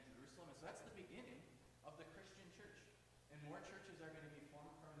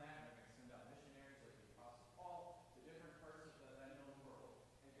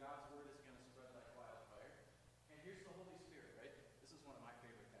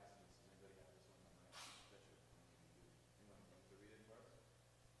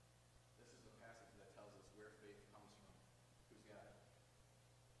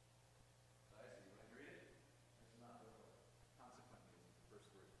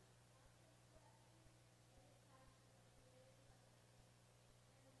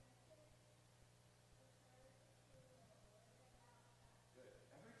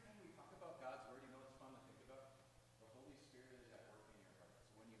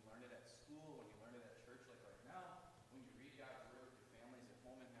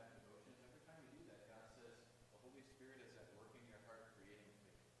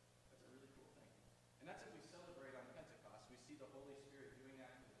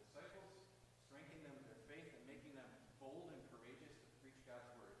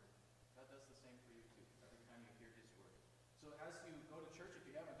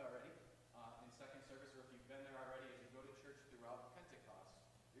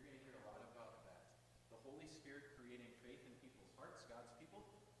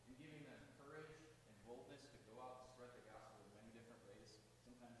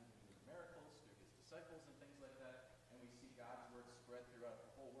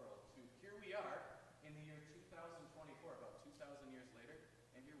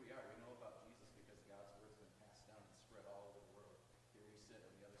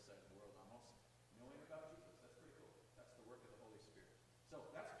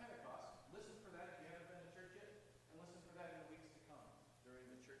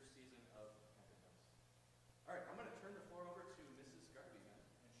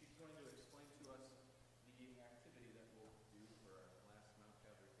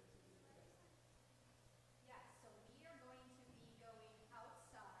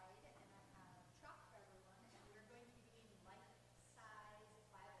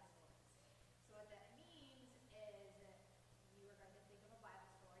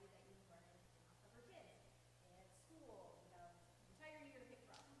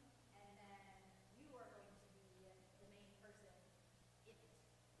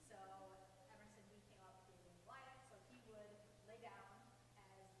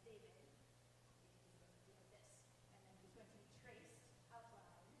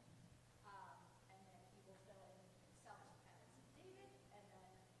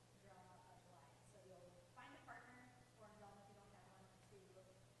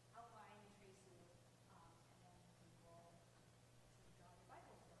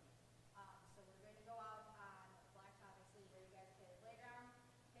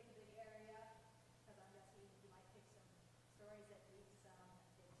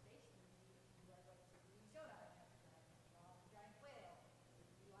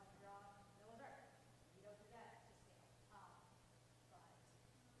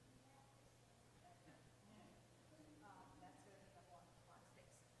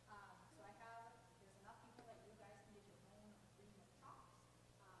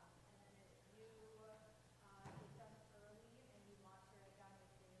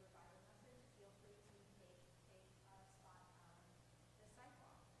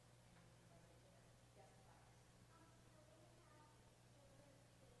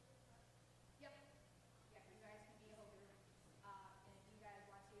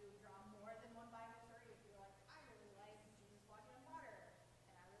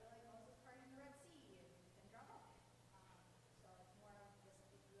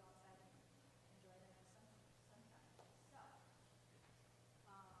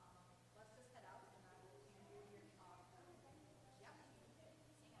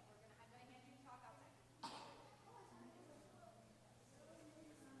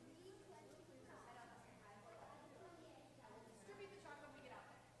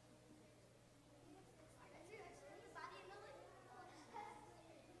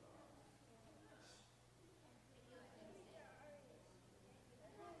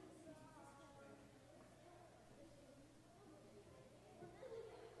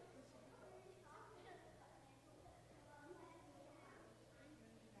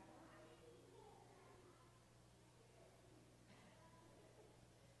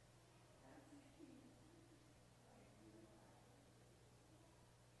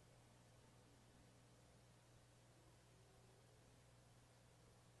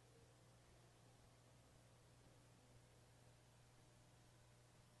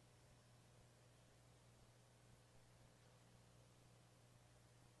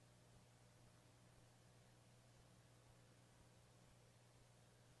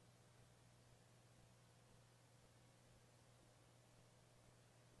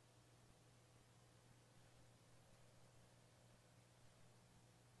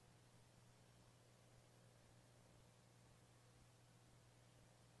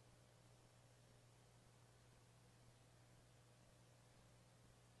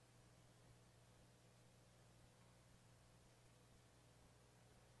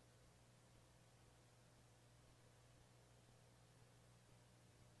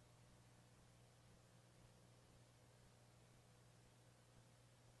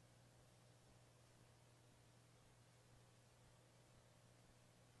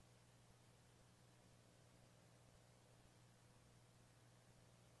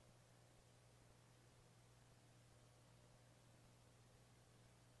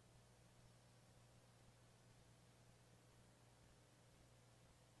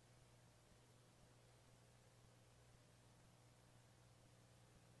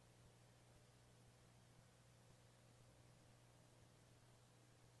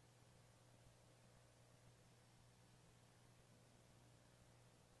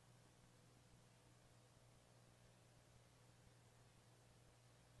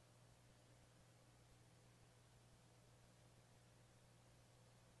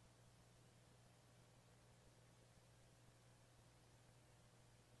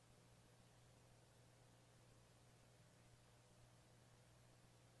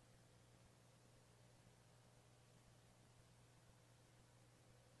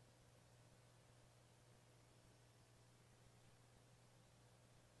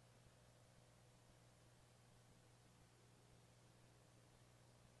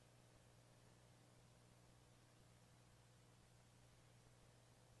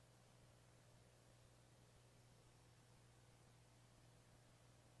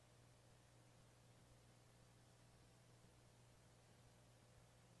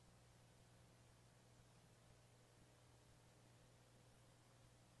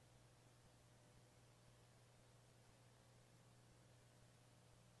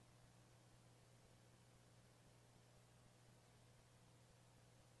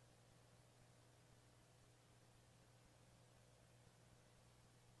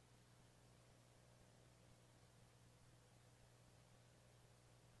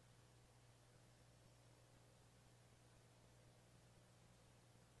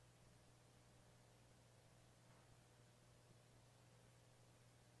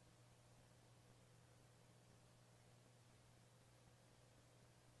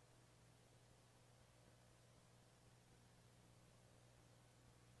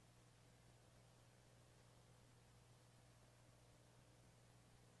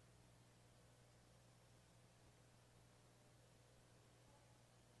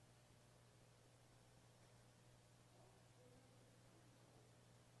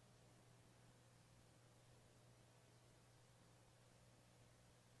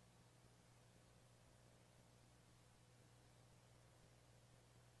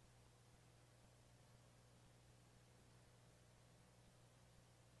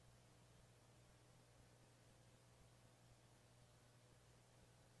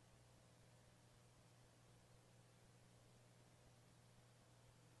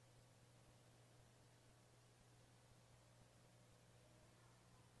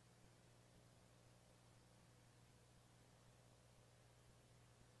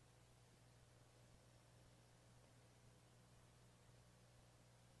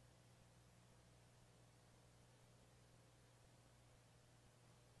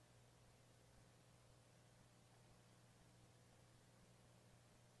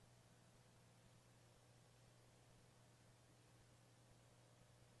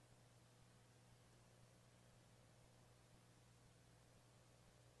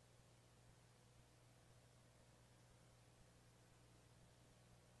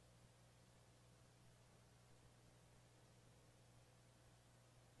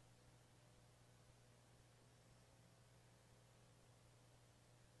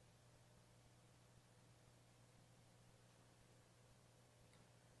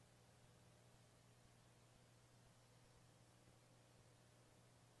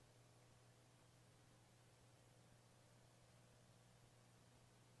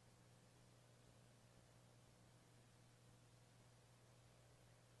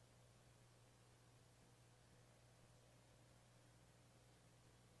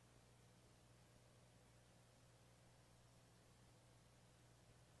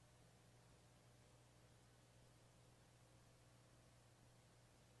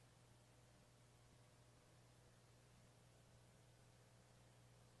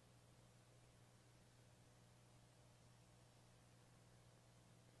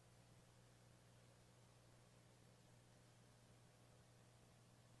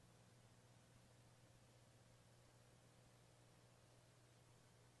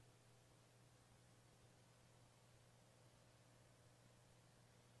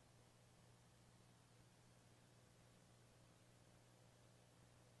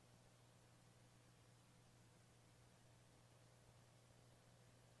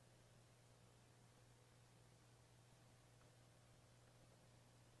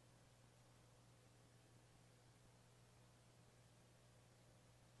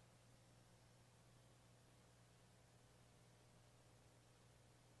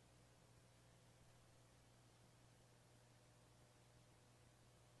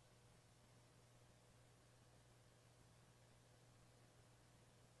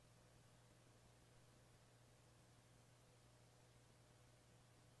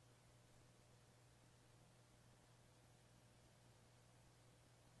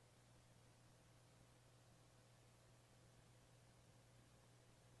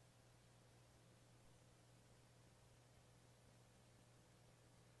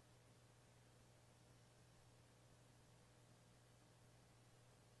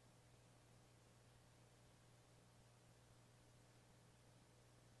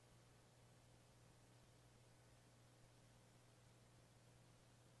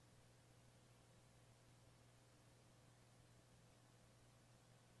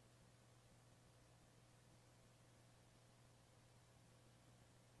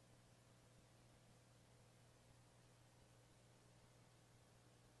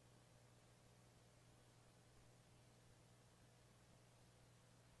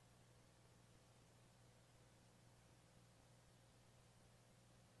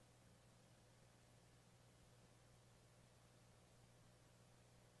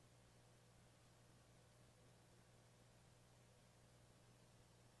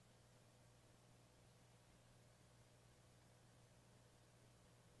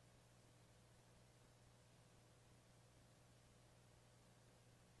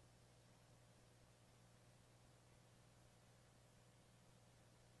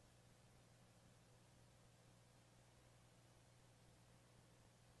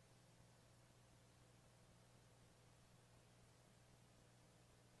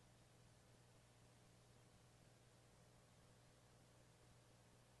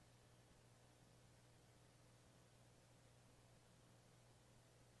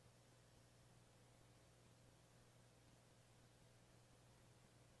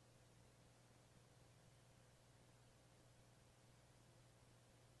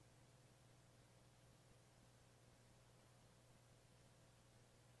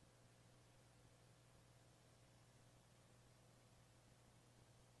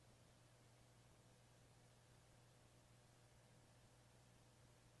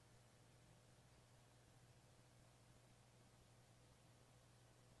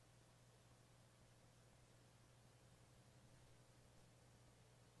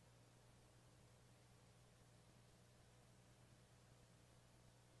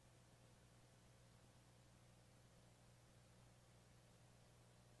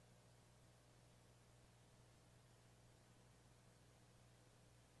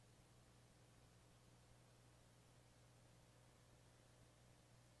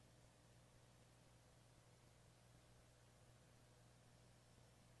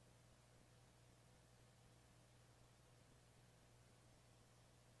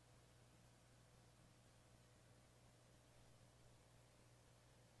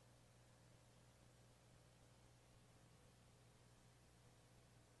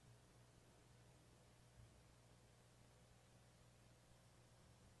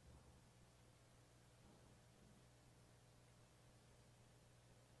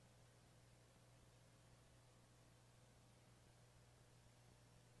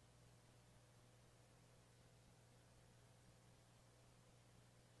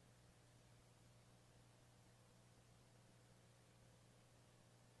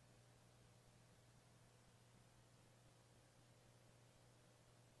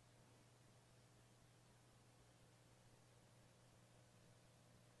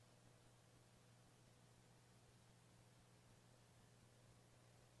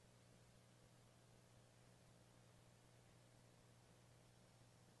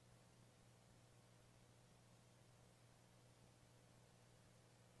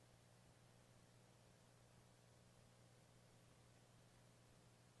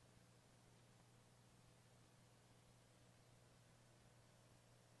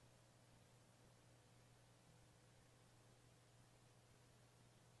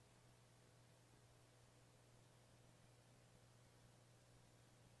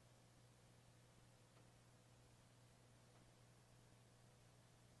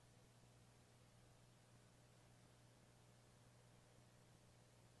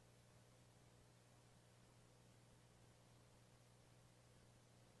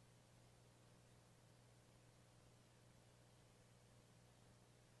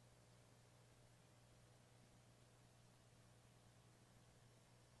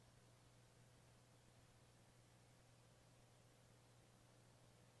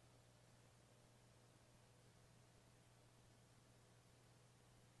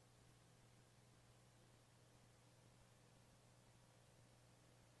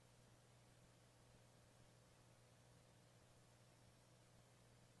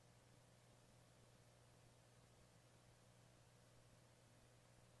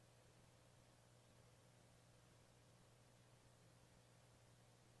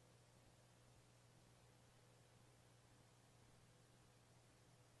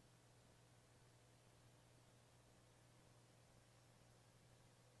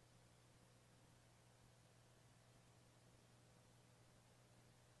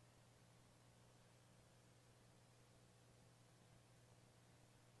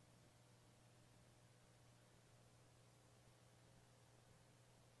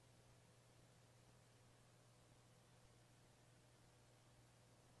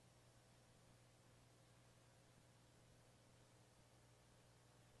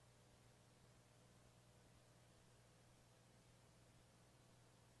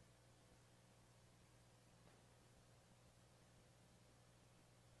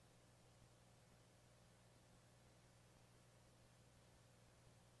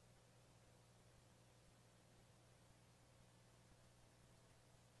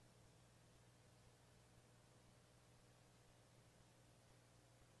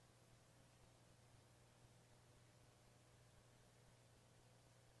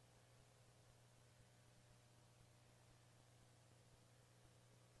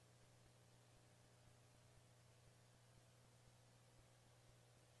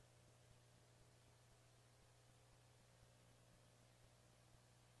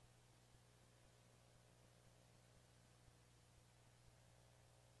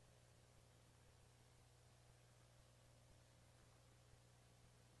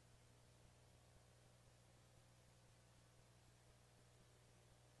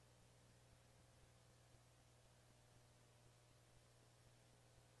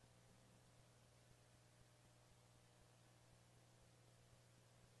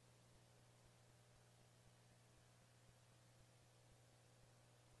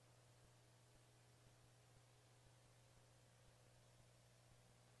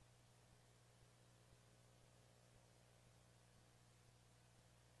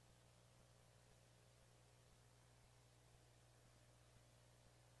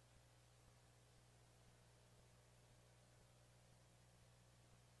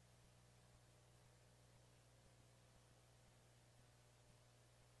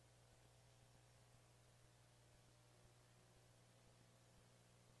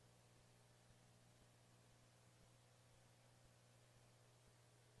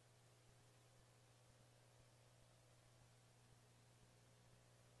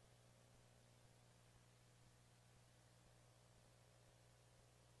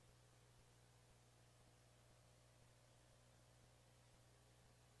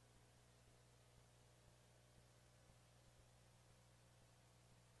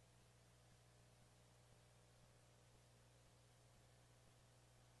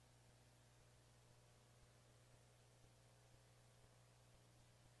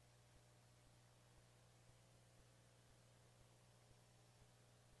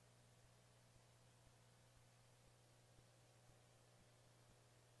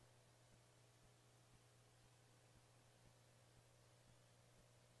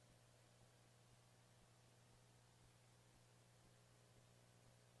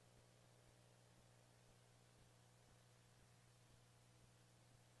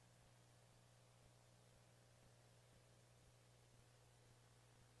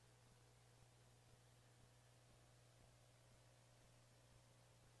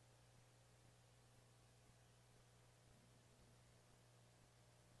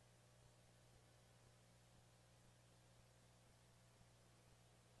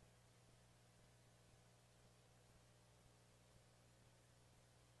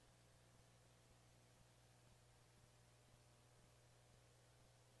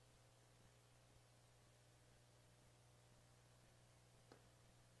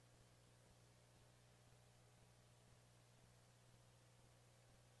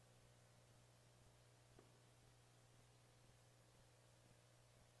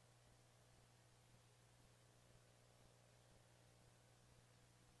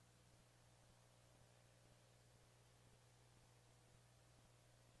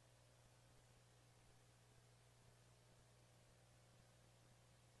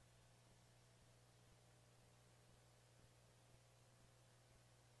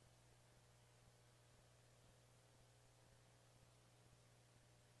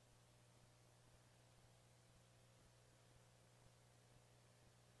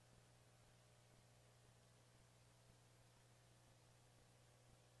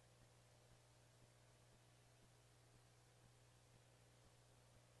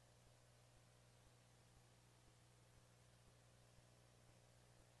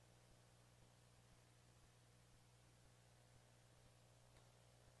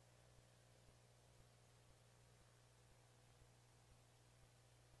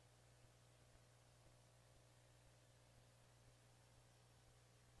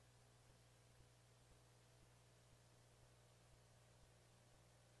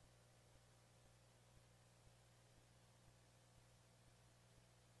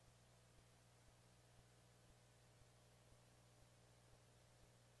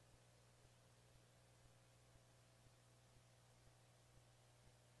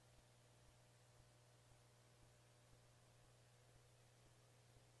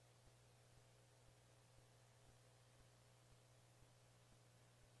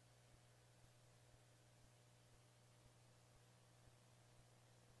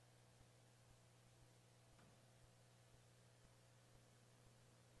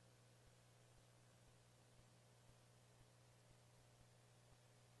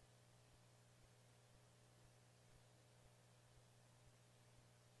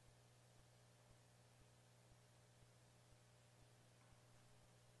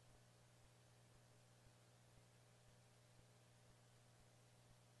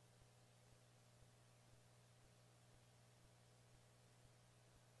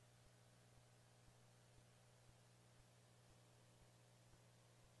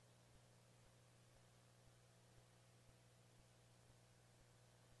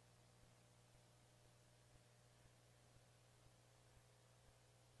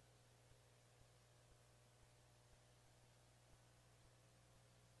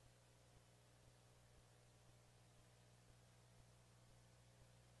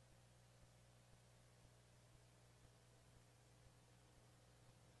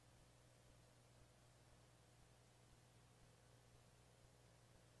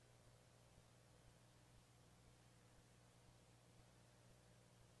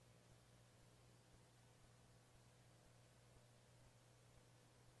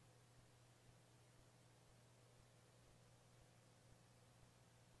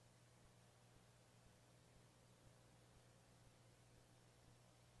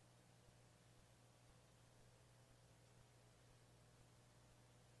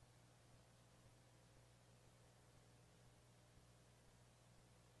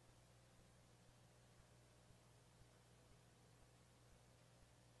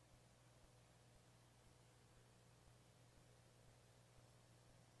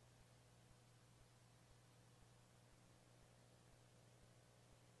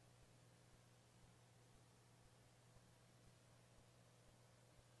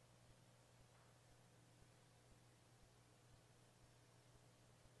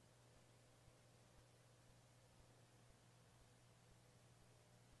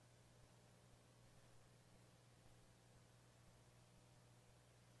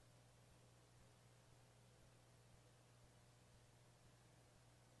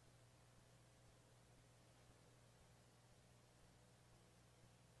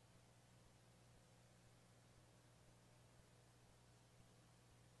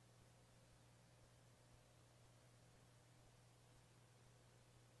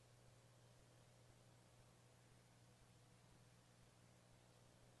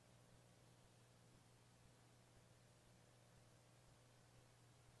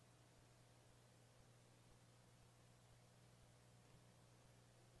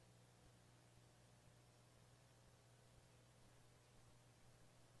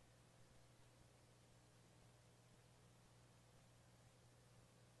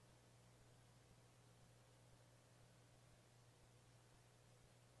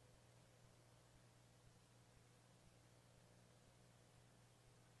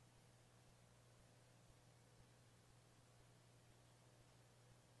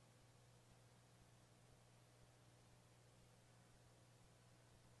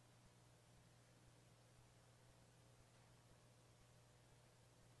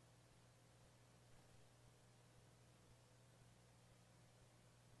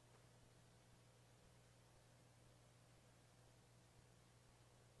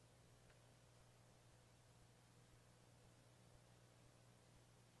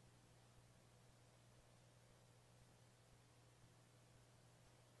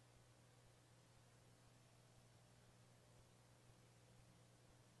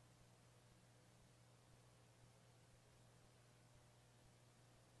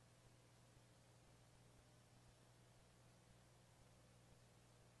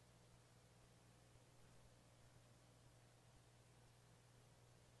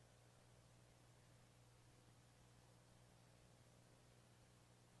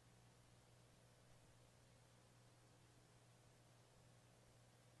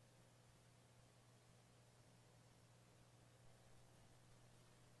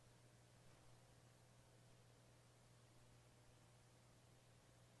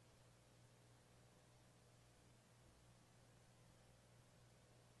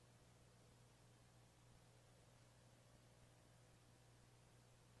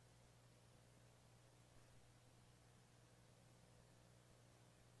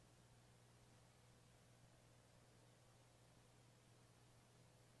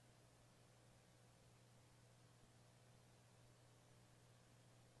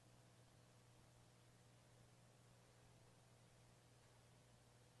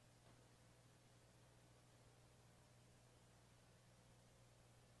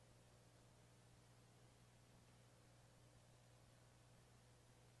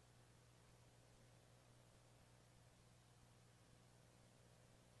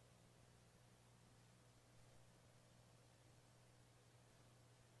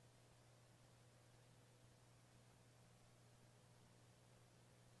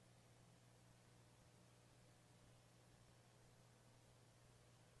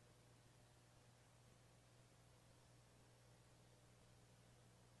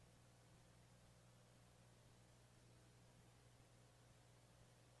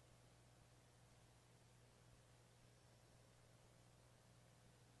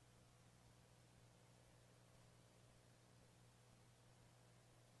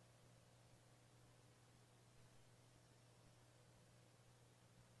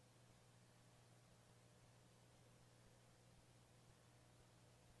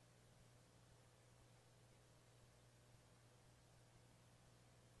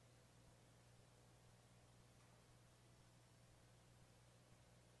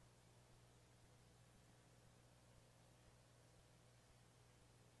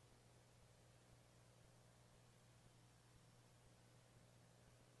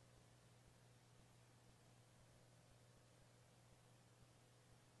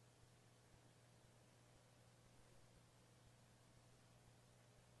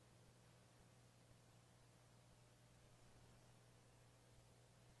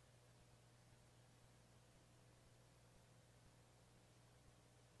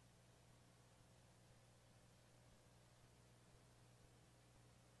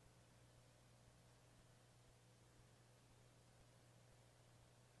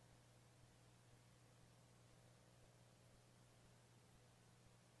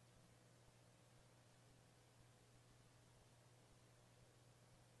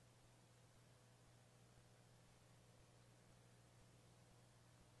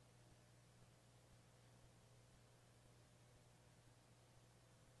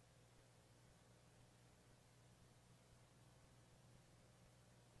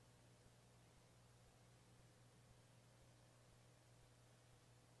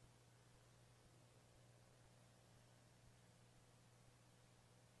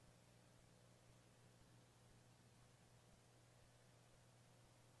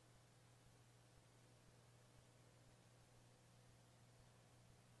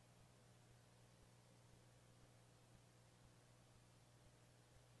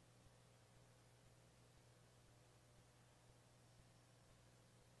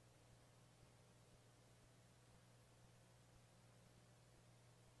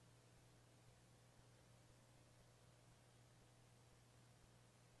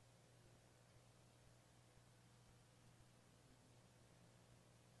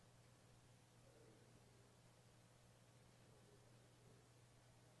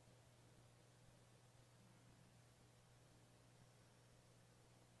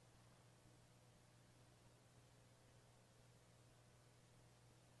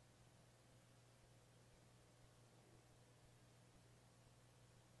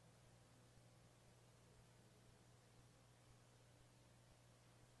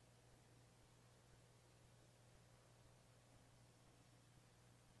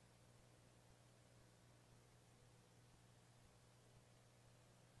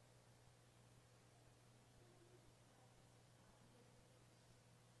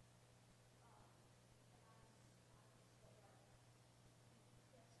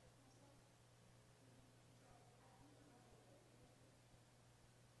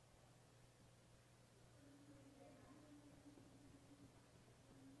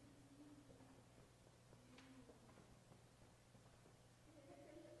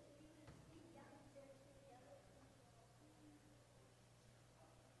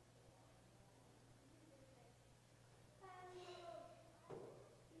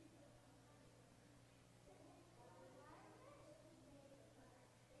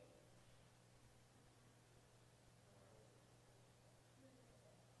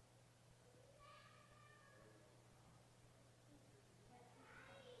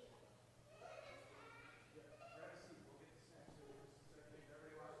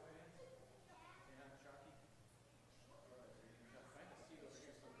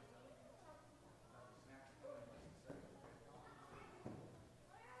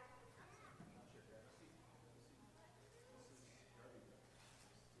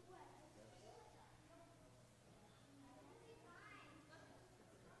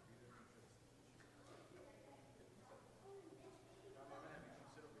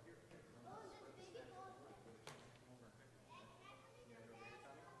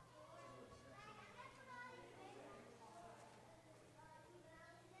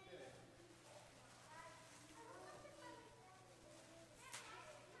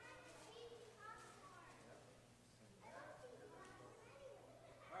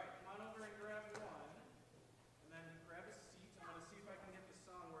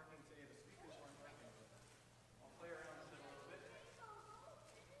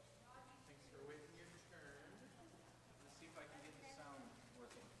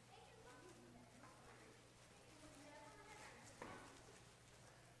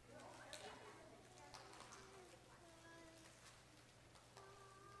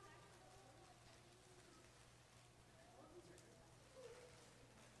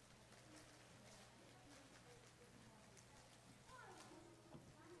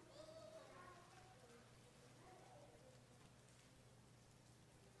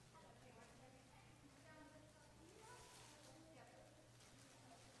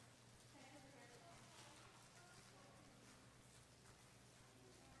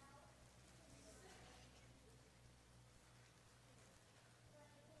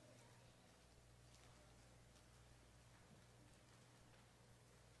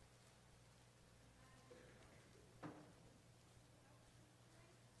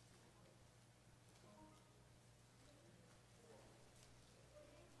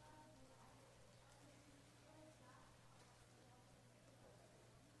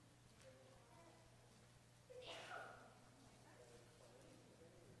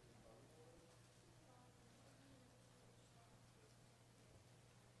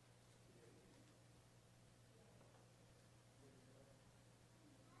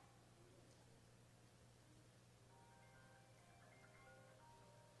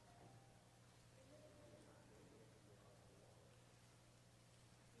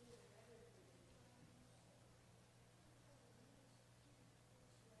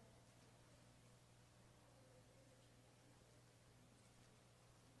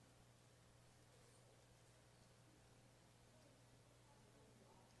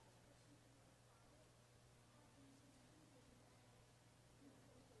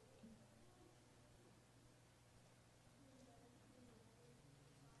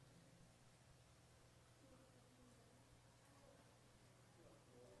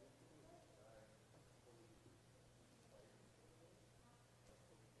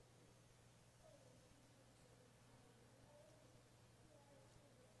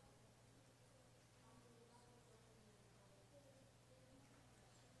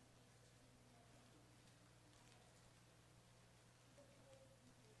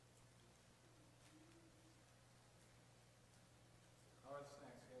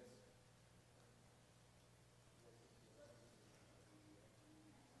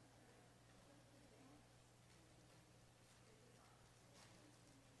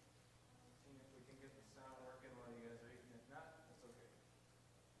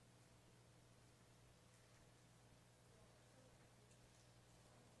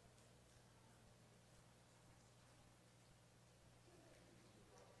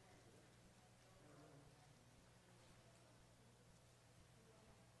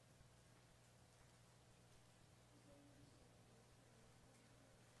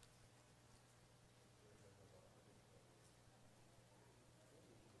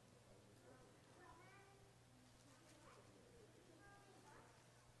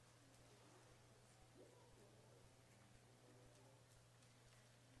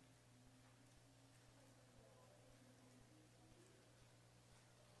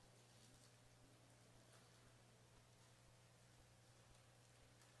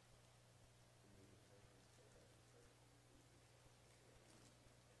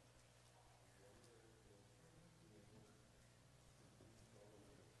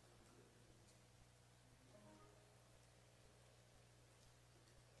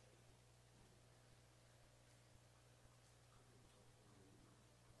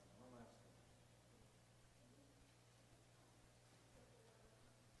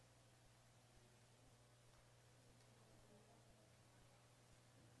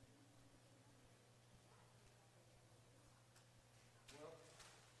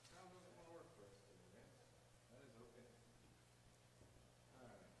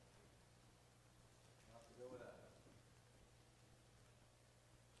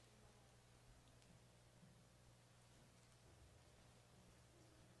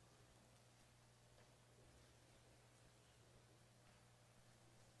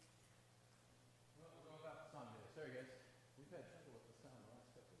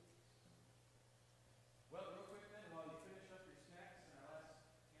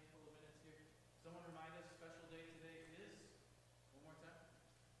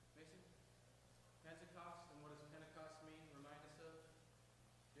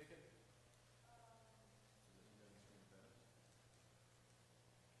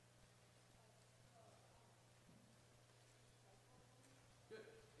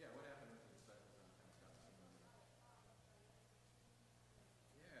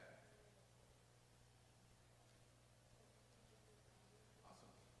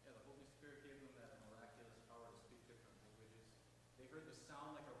heard the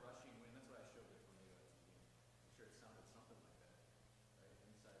sound like a rushing wind. That's what I showed it from you at the beginning. I'm sure it sounded something like that, right?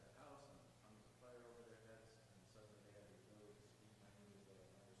 Inside the house, and tongues of fire over their heads, and suddenly they had the ability to speak languages that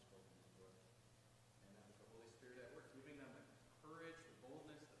I've never spoken before. And that was the Holy Spirit at work, giving them the courage, the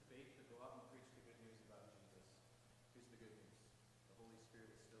boldness, the faith to go out and preach the good news about Jesus. Here's the good news. The Holy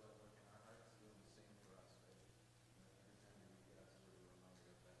Spirit is still at work in our hearts, doing the same for us, right? And every time we read God's word, we're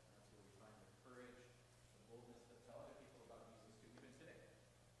reminded of that. And that's where we find the courage, the boldness to tell other people about Jesus too, even today.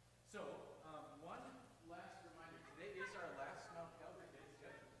 So, one last reminder. Today is our last Mount Calvary Day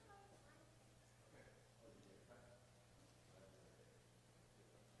schedule. Okay.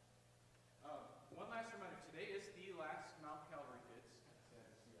 One last reminder. Today is the last Mount Calvary Kids. Sad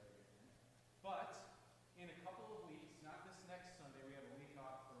to see how you get in. But in a couple of weeks, not this next Sunday, we have a week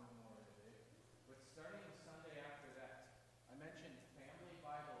off for Memorial Day, but starting the Sunday after that, I mentioned Family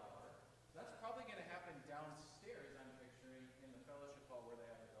Bible Hour. That's probably going to happen downstairs, I'm picturing, in the fellowship hall where they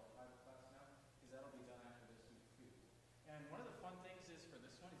have adult Bible class now, because that'll be done after this week too. And one of the fun things is for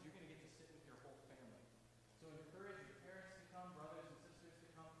this one is you're going to get to sit with your whole family. So encourage your parents to come, brothers and sisters to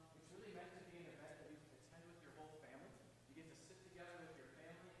come. It's really meant to be an event that you can attend with your whole family. You get to sit together with your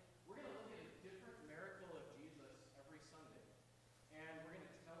family. We're going to look at a different miracle of Jesus every Sunday. And we're going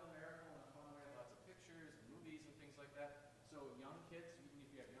to tell the miracle in a fun way, lots of pictures and movies and things like that. So young kids, even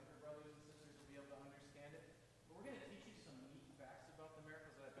if you have younger brothers and sisters, will be able to understand it. But we're going to teach you some neat facts about the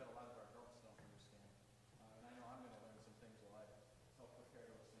miracles that I bet a lot of our adults don't understand. And I know I'm going to learn some things while I help prepare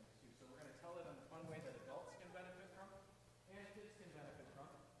those things too. So we're going to tell it in a fun way that adults can benefit from and kids can benefit from.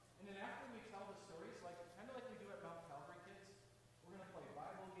 And then after we tell the stories, kind of like we do at Mount Calvary Kids, we're going to play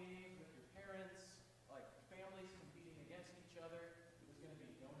Bible games with your parents, like families competing against each other. There's going to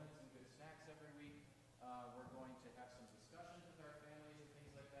be donuts and good snacks every week. We're going to have some discussions with our families and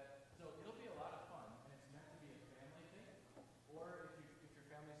things like that. So it'll be a lot of fun, and it's meant to be a family thing. Or if your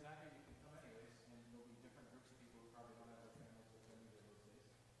family's not here, you can come anyways, and there'll be different groups of people who probably don't have their families with them either those days.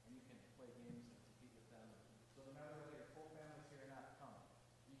 And you can play games and compete with them. So no matter whether your full family's here or not, come.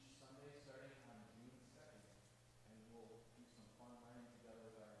 Each Sunday starting on June 2nd, and we'll do some fun learning together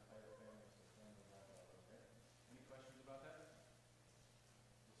with our entire family. So family Bible hour, okay? Any questions about that?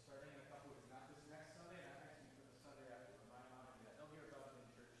 We're starting in a couple weeks, not this next Sunday, not next week, but the Sunday after. Remind mom and dad. They'll hear about it in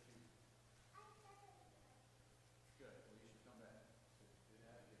church too. Good. Well, you should come back. Good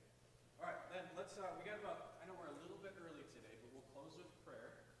to have you here. All right, then let's. We got about. I know we're a little bit early today, but we'll close with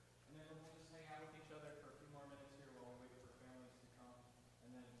prayer, and then we'll just hang out with each other for a few more minutes here while we wait for families to come,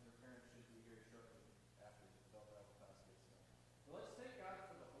 and then your parents should be here shortly after the adult Bible class gets done. But let's thank God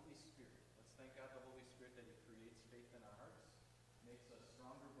for the Holy Spirit. Let's thank God the Holy Spirit that He creates faith in our hearts, makes us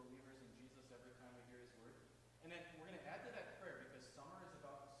stronger believers in Jesus every time we hear His word. And then we're going to add to that prayer because summer is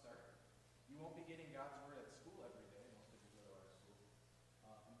about to start. You won't be getting God's word at school every day. Most of you go to our school.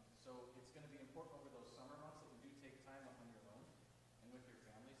 So it's going to be important over those summer months that you do take time on your own and with your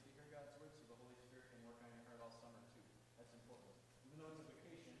families to hear God's word so the Holy Spirit can work on your heart all summer too. That's important. Even though it's a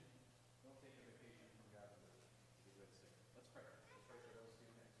vacation, don't take a vacation from God's word. It's a good thing. Let's pray. Let's pray for those two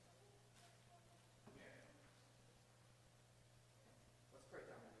things. Yeah. Let's pray,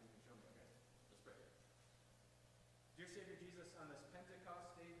 Dominic. You can show me, okay? Let's pray. Dear Savior Jesus, on this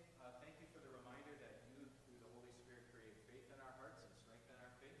Pentecost day, thank you for the reminder that you, through the Holy Spirit, create faith in our hearts and strengthen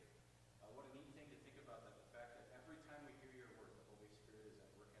our faith. What a neat thing to think about, that the fact that every time we hear your word, the Holy Spirit is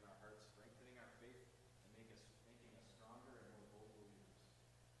at work in our hearts, strengthening our faith and making us stronger and more bold believers.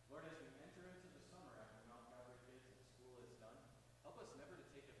 Lord, as we enter into the summer after Mount Calvary Kids and school is done, help us never to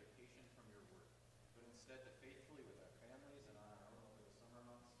take a vacation from your word, but instead to faithfully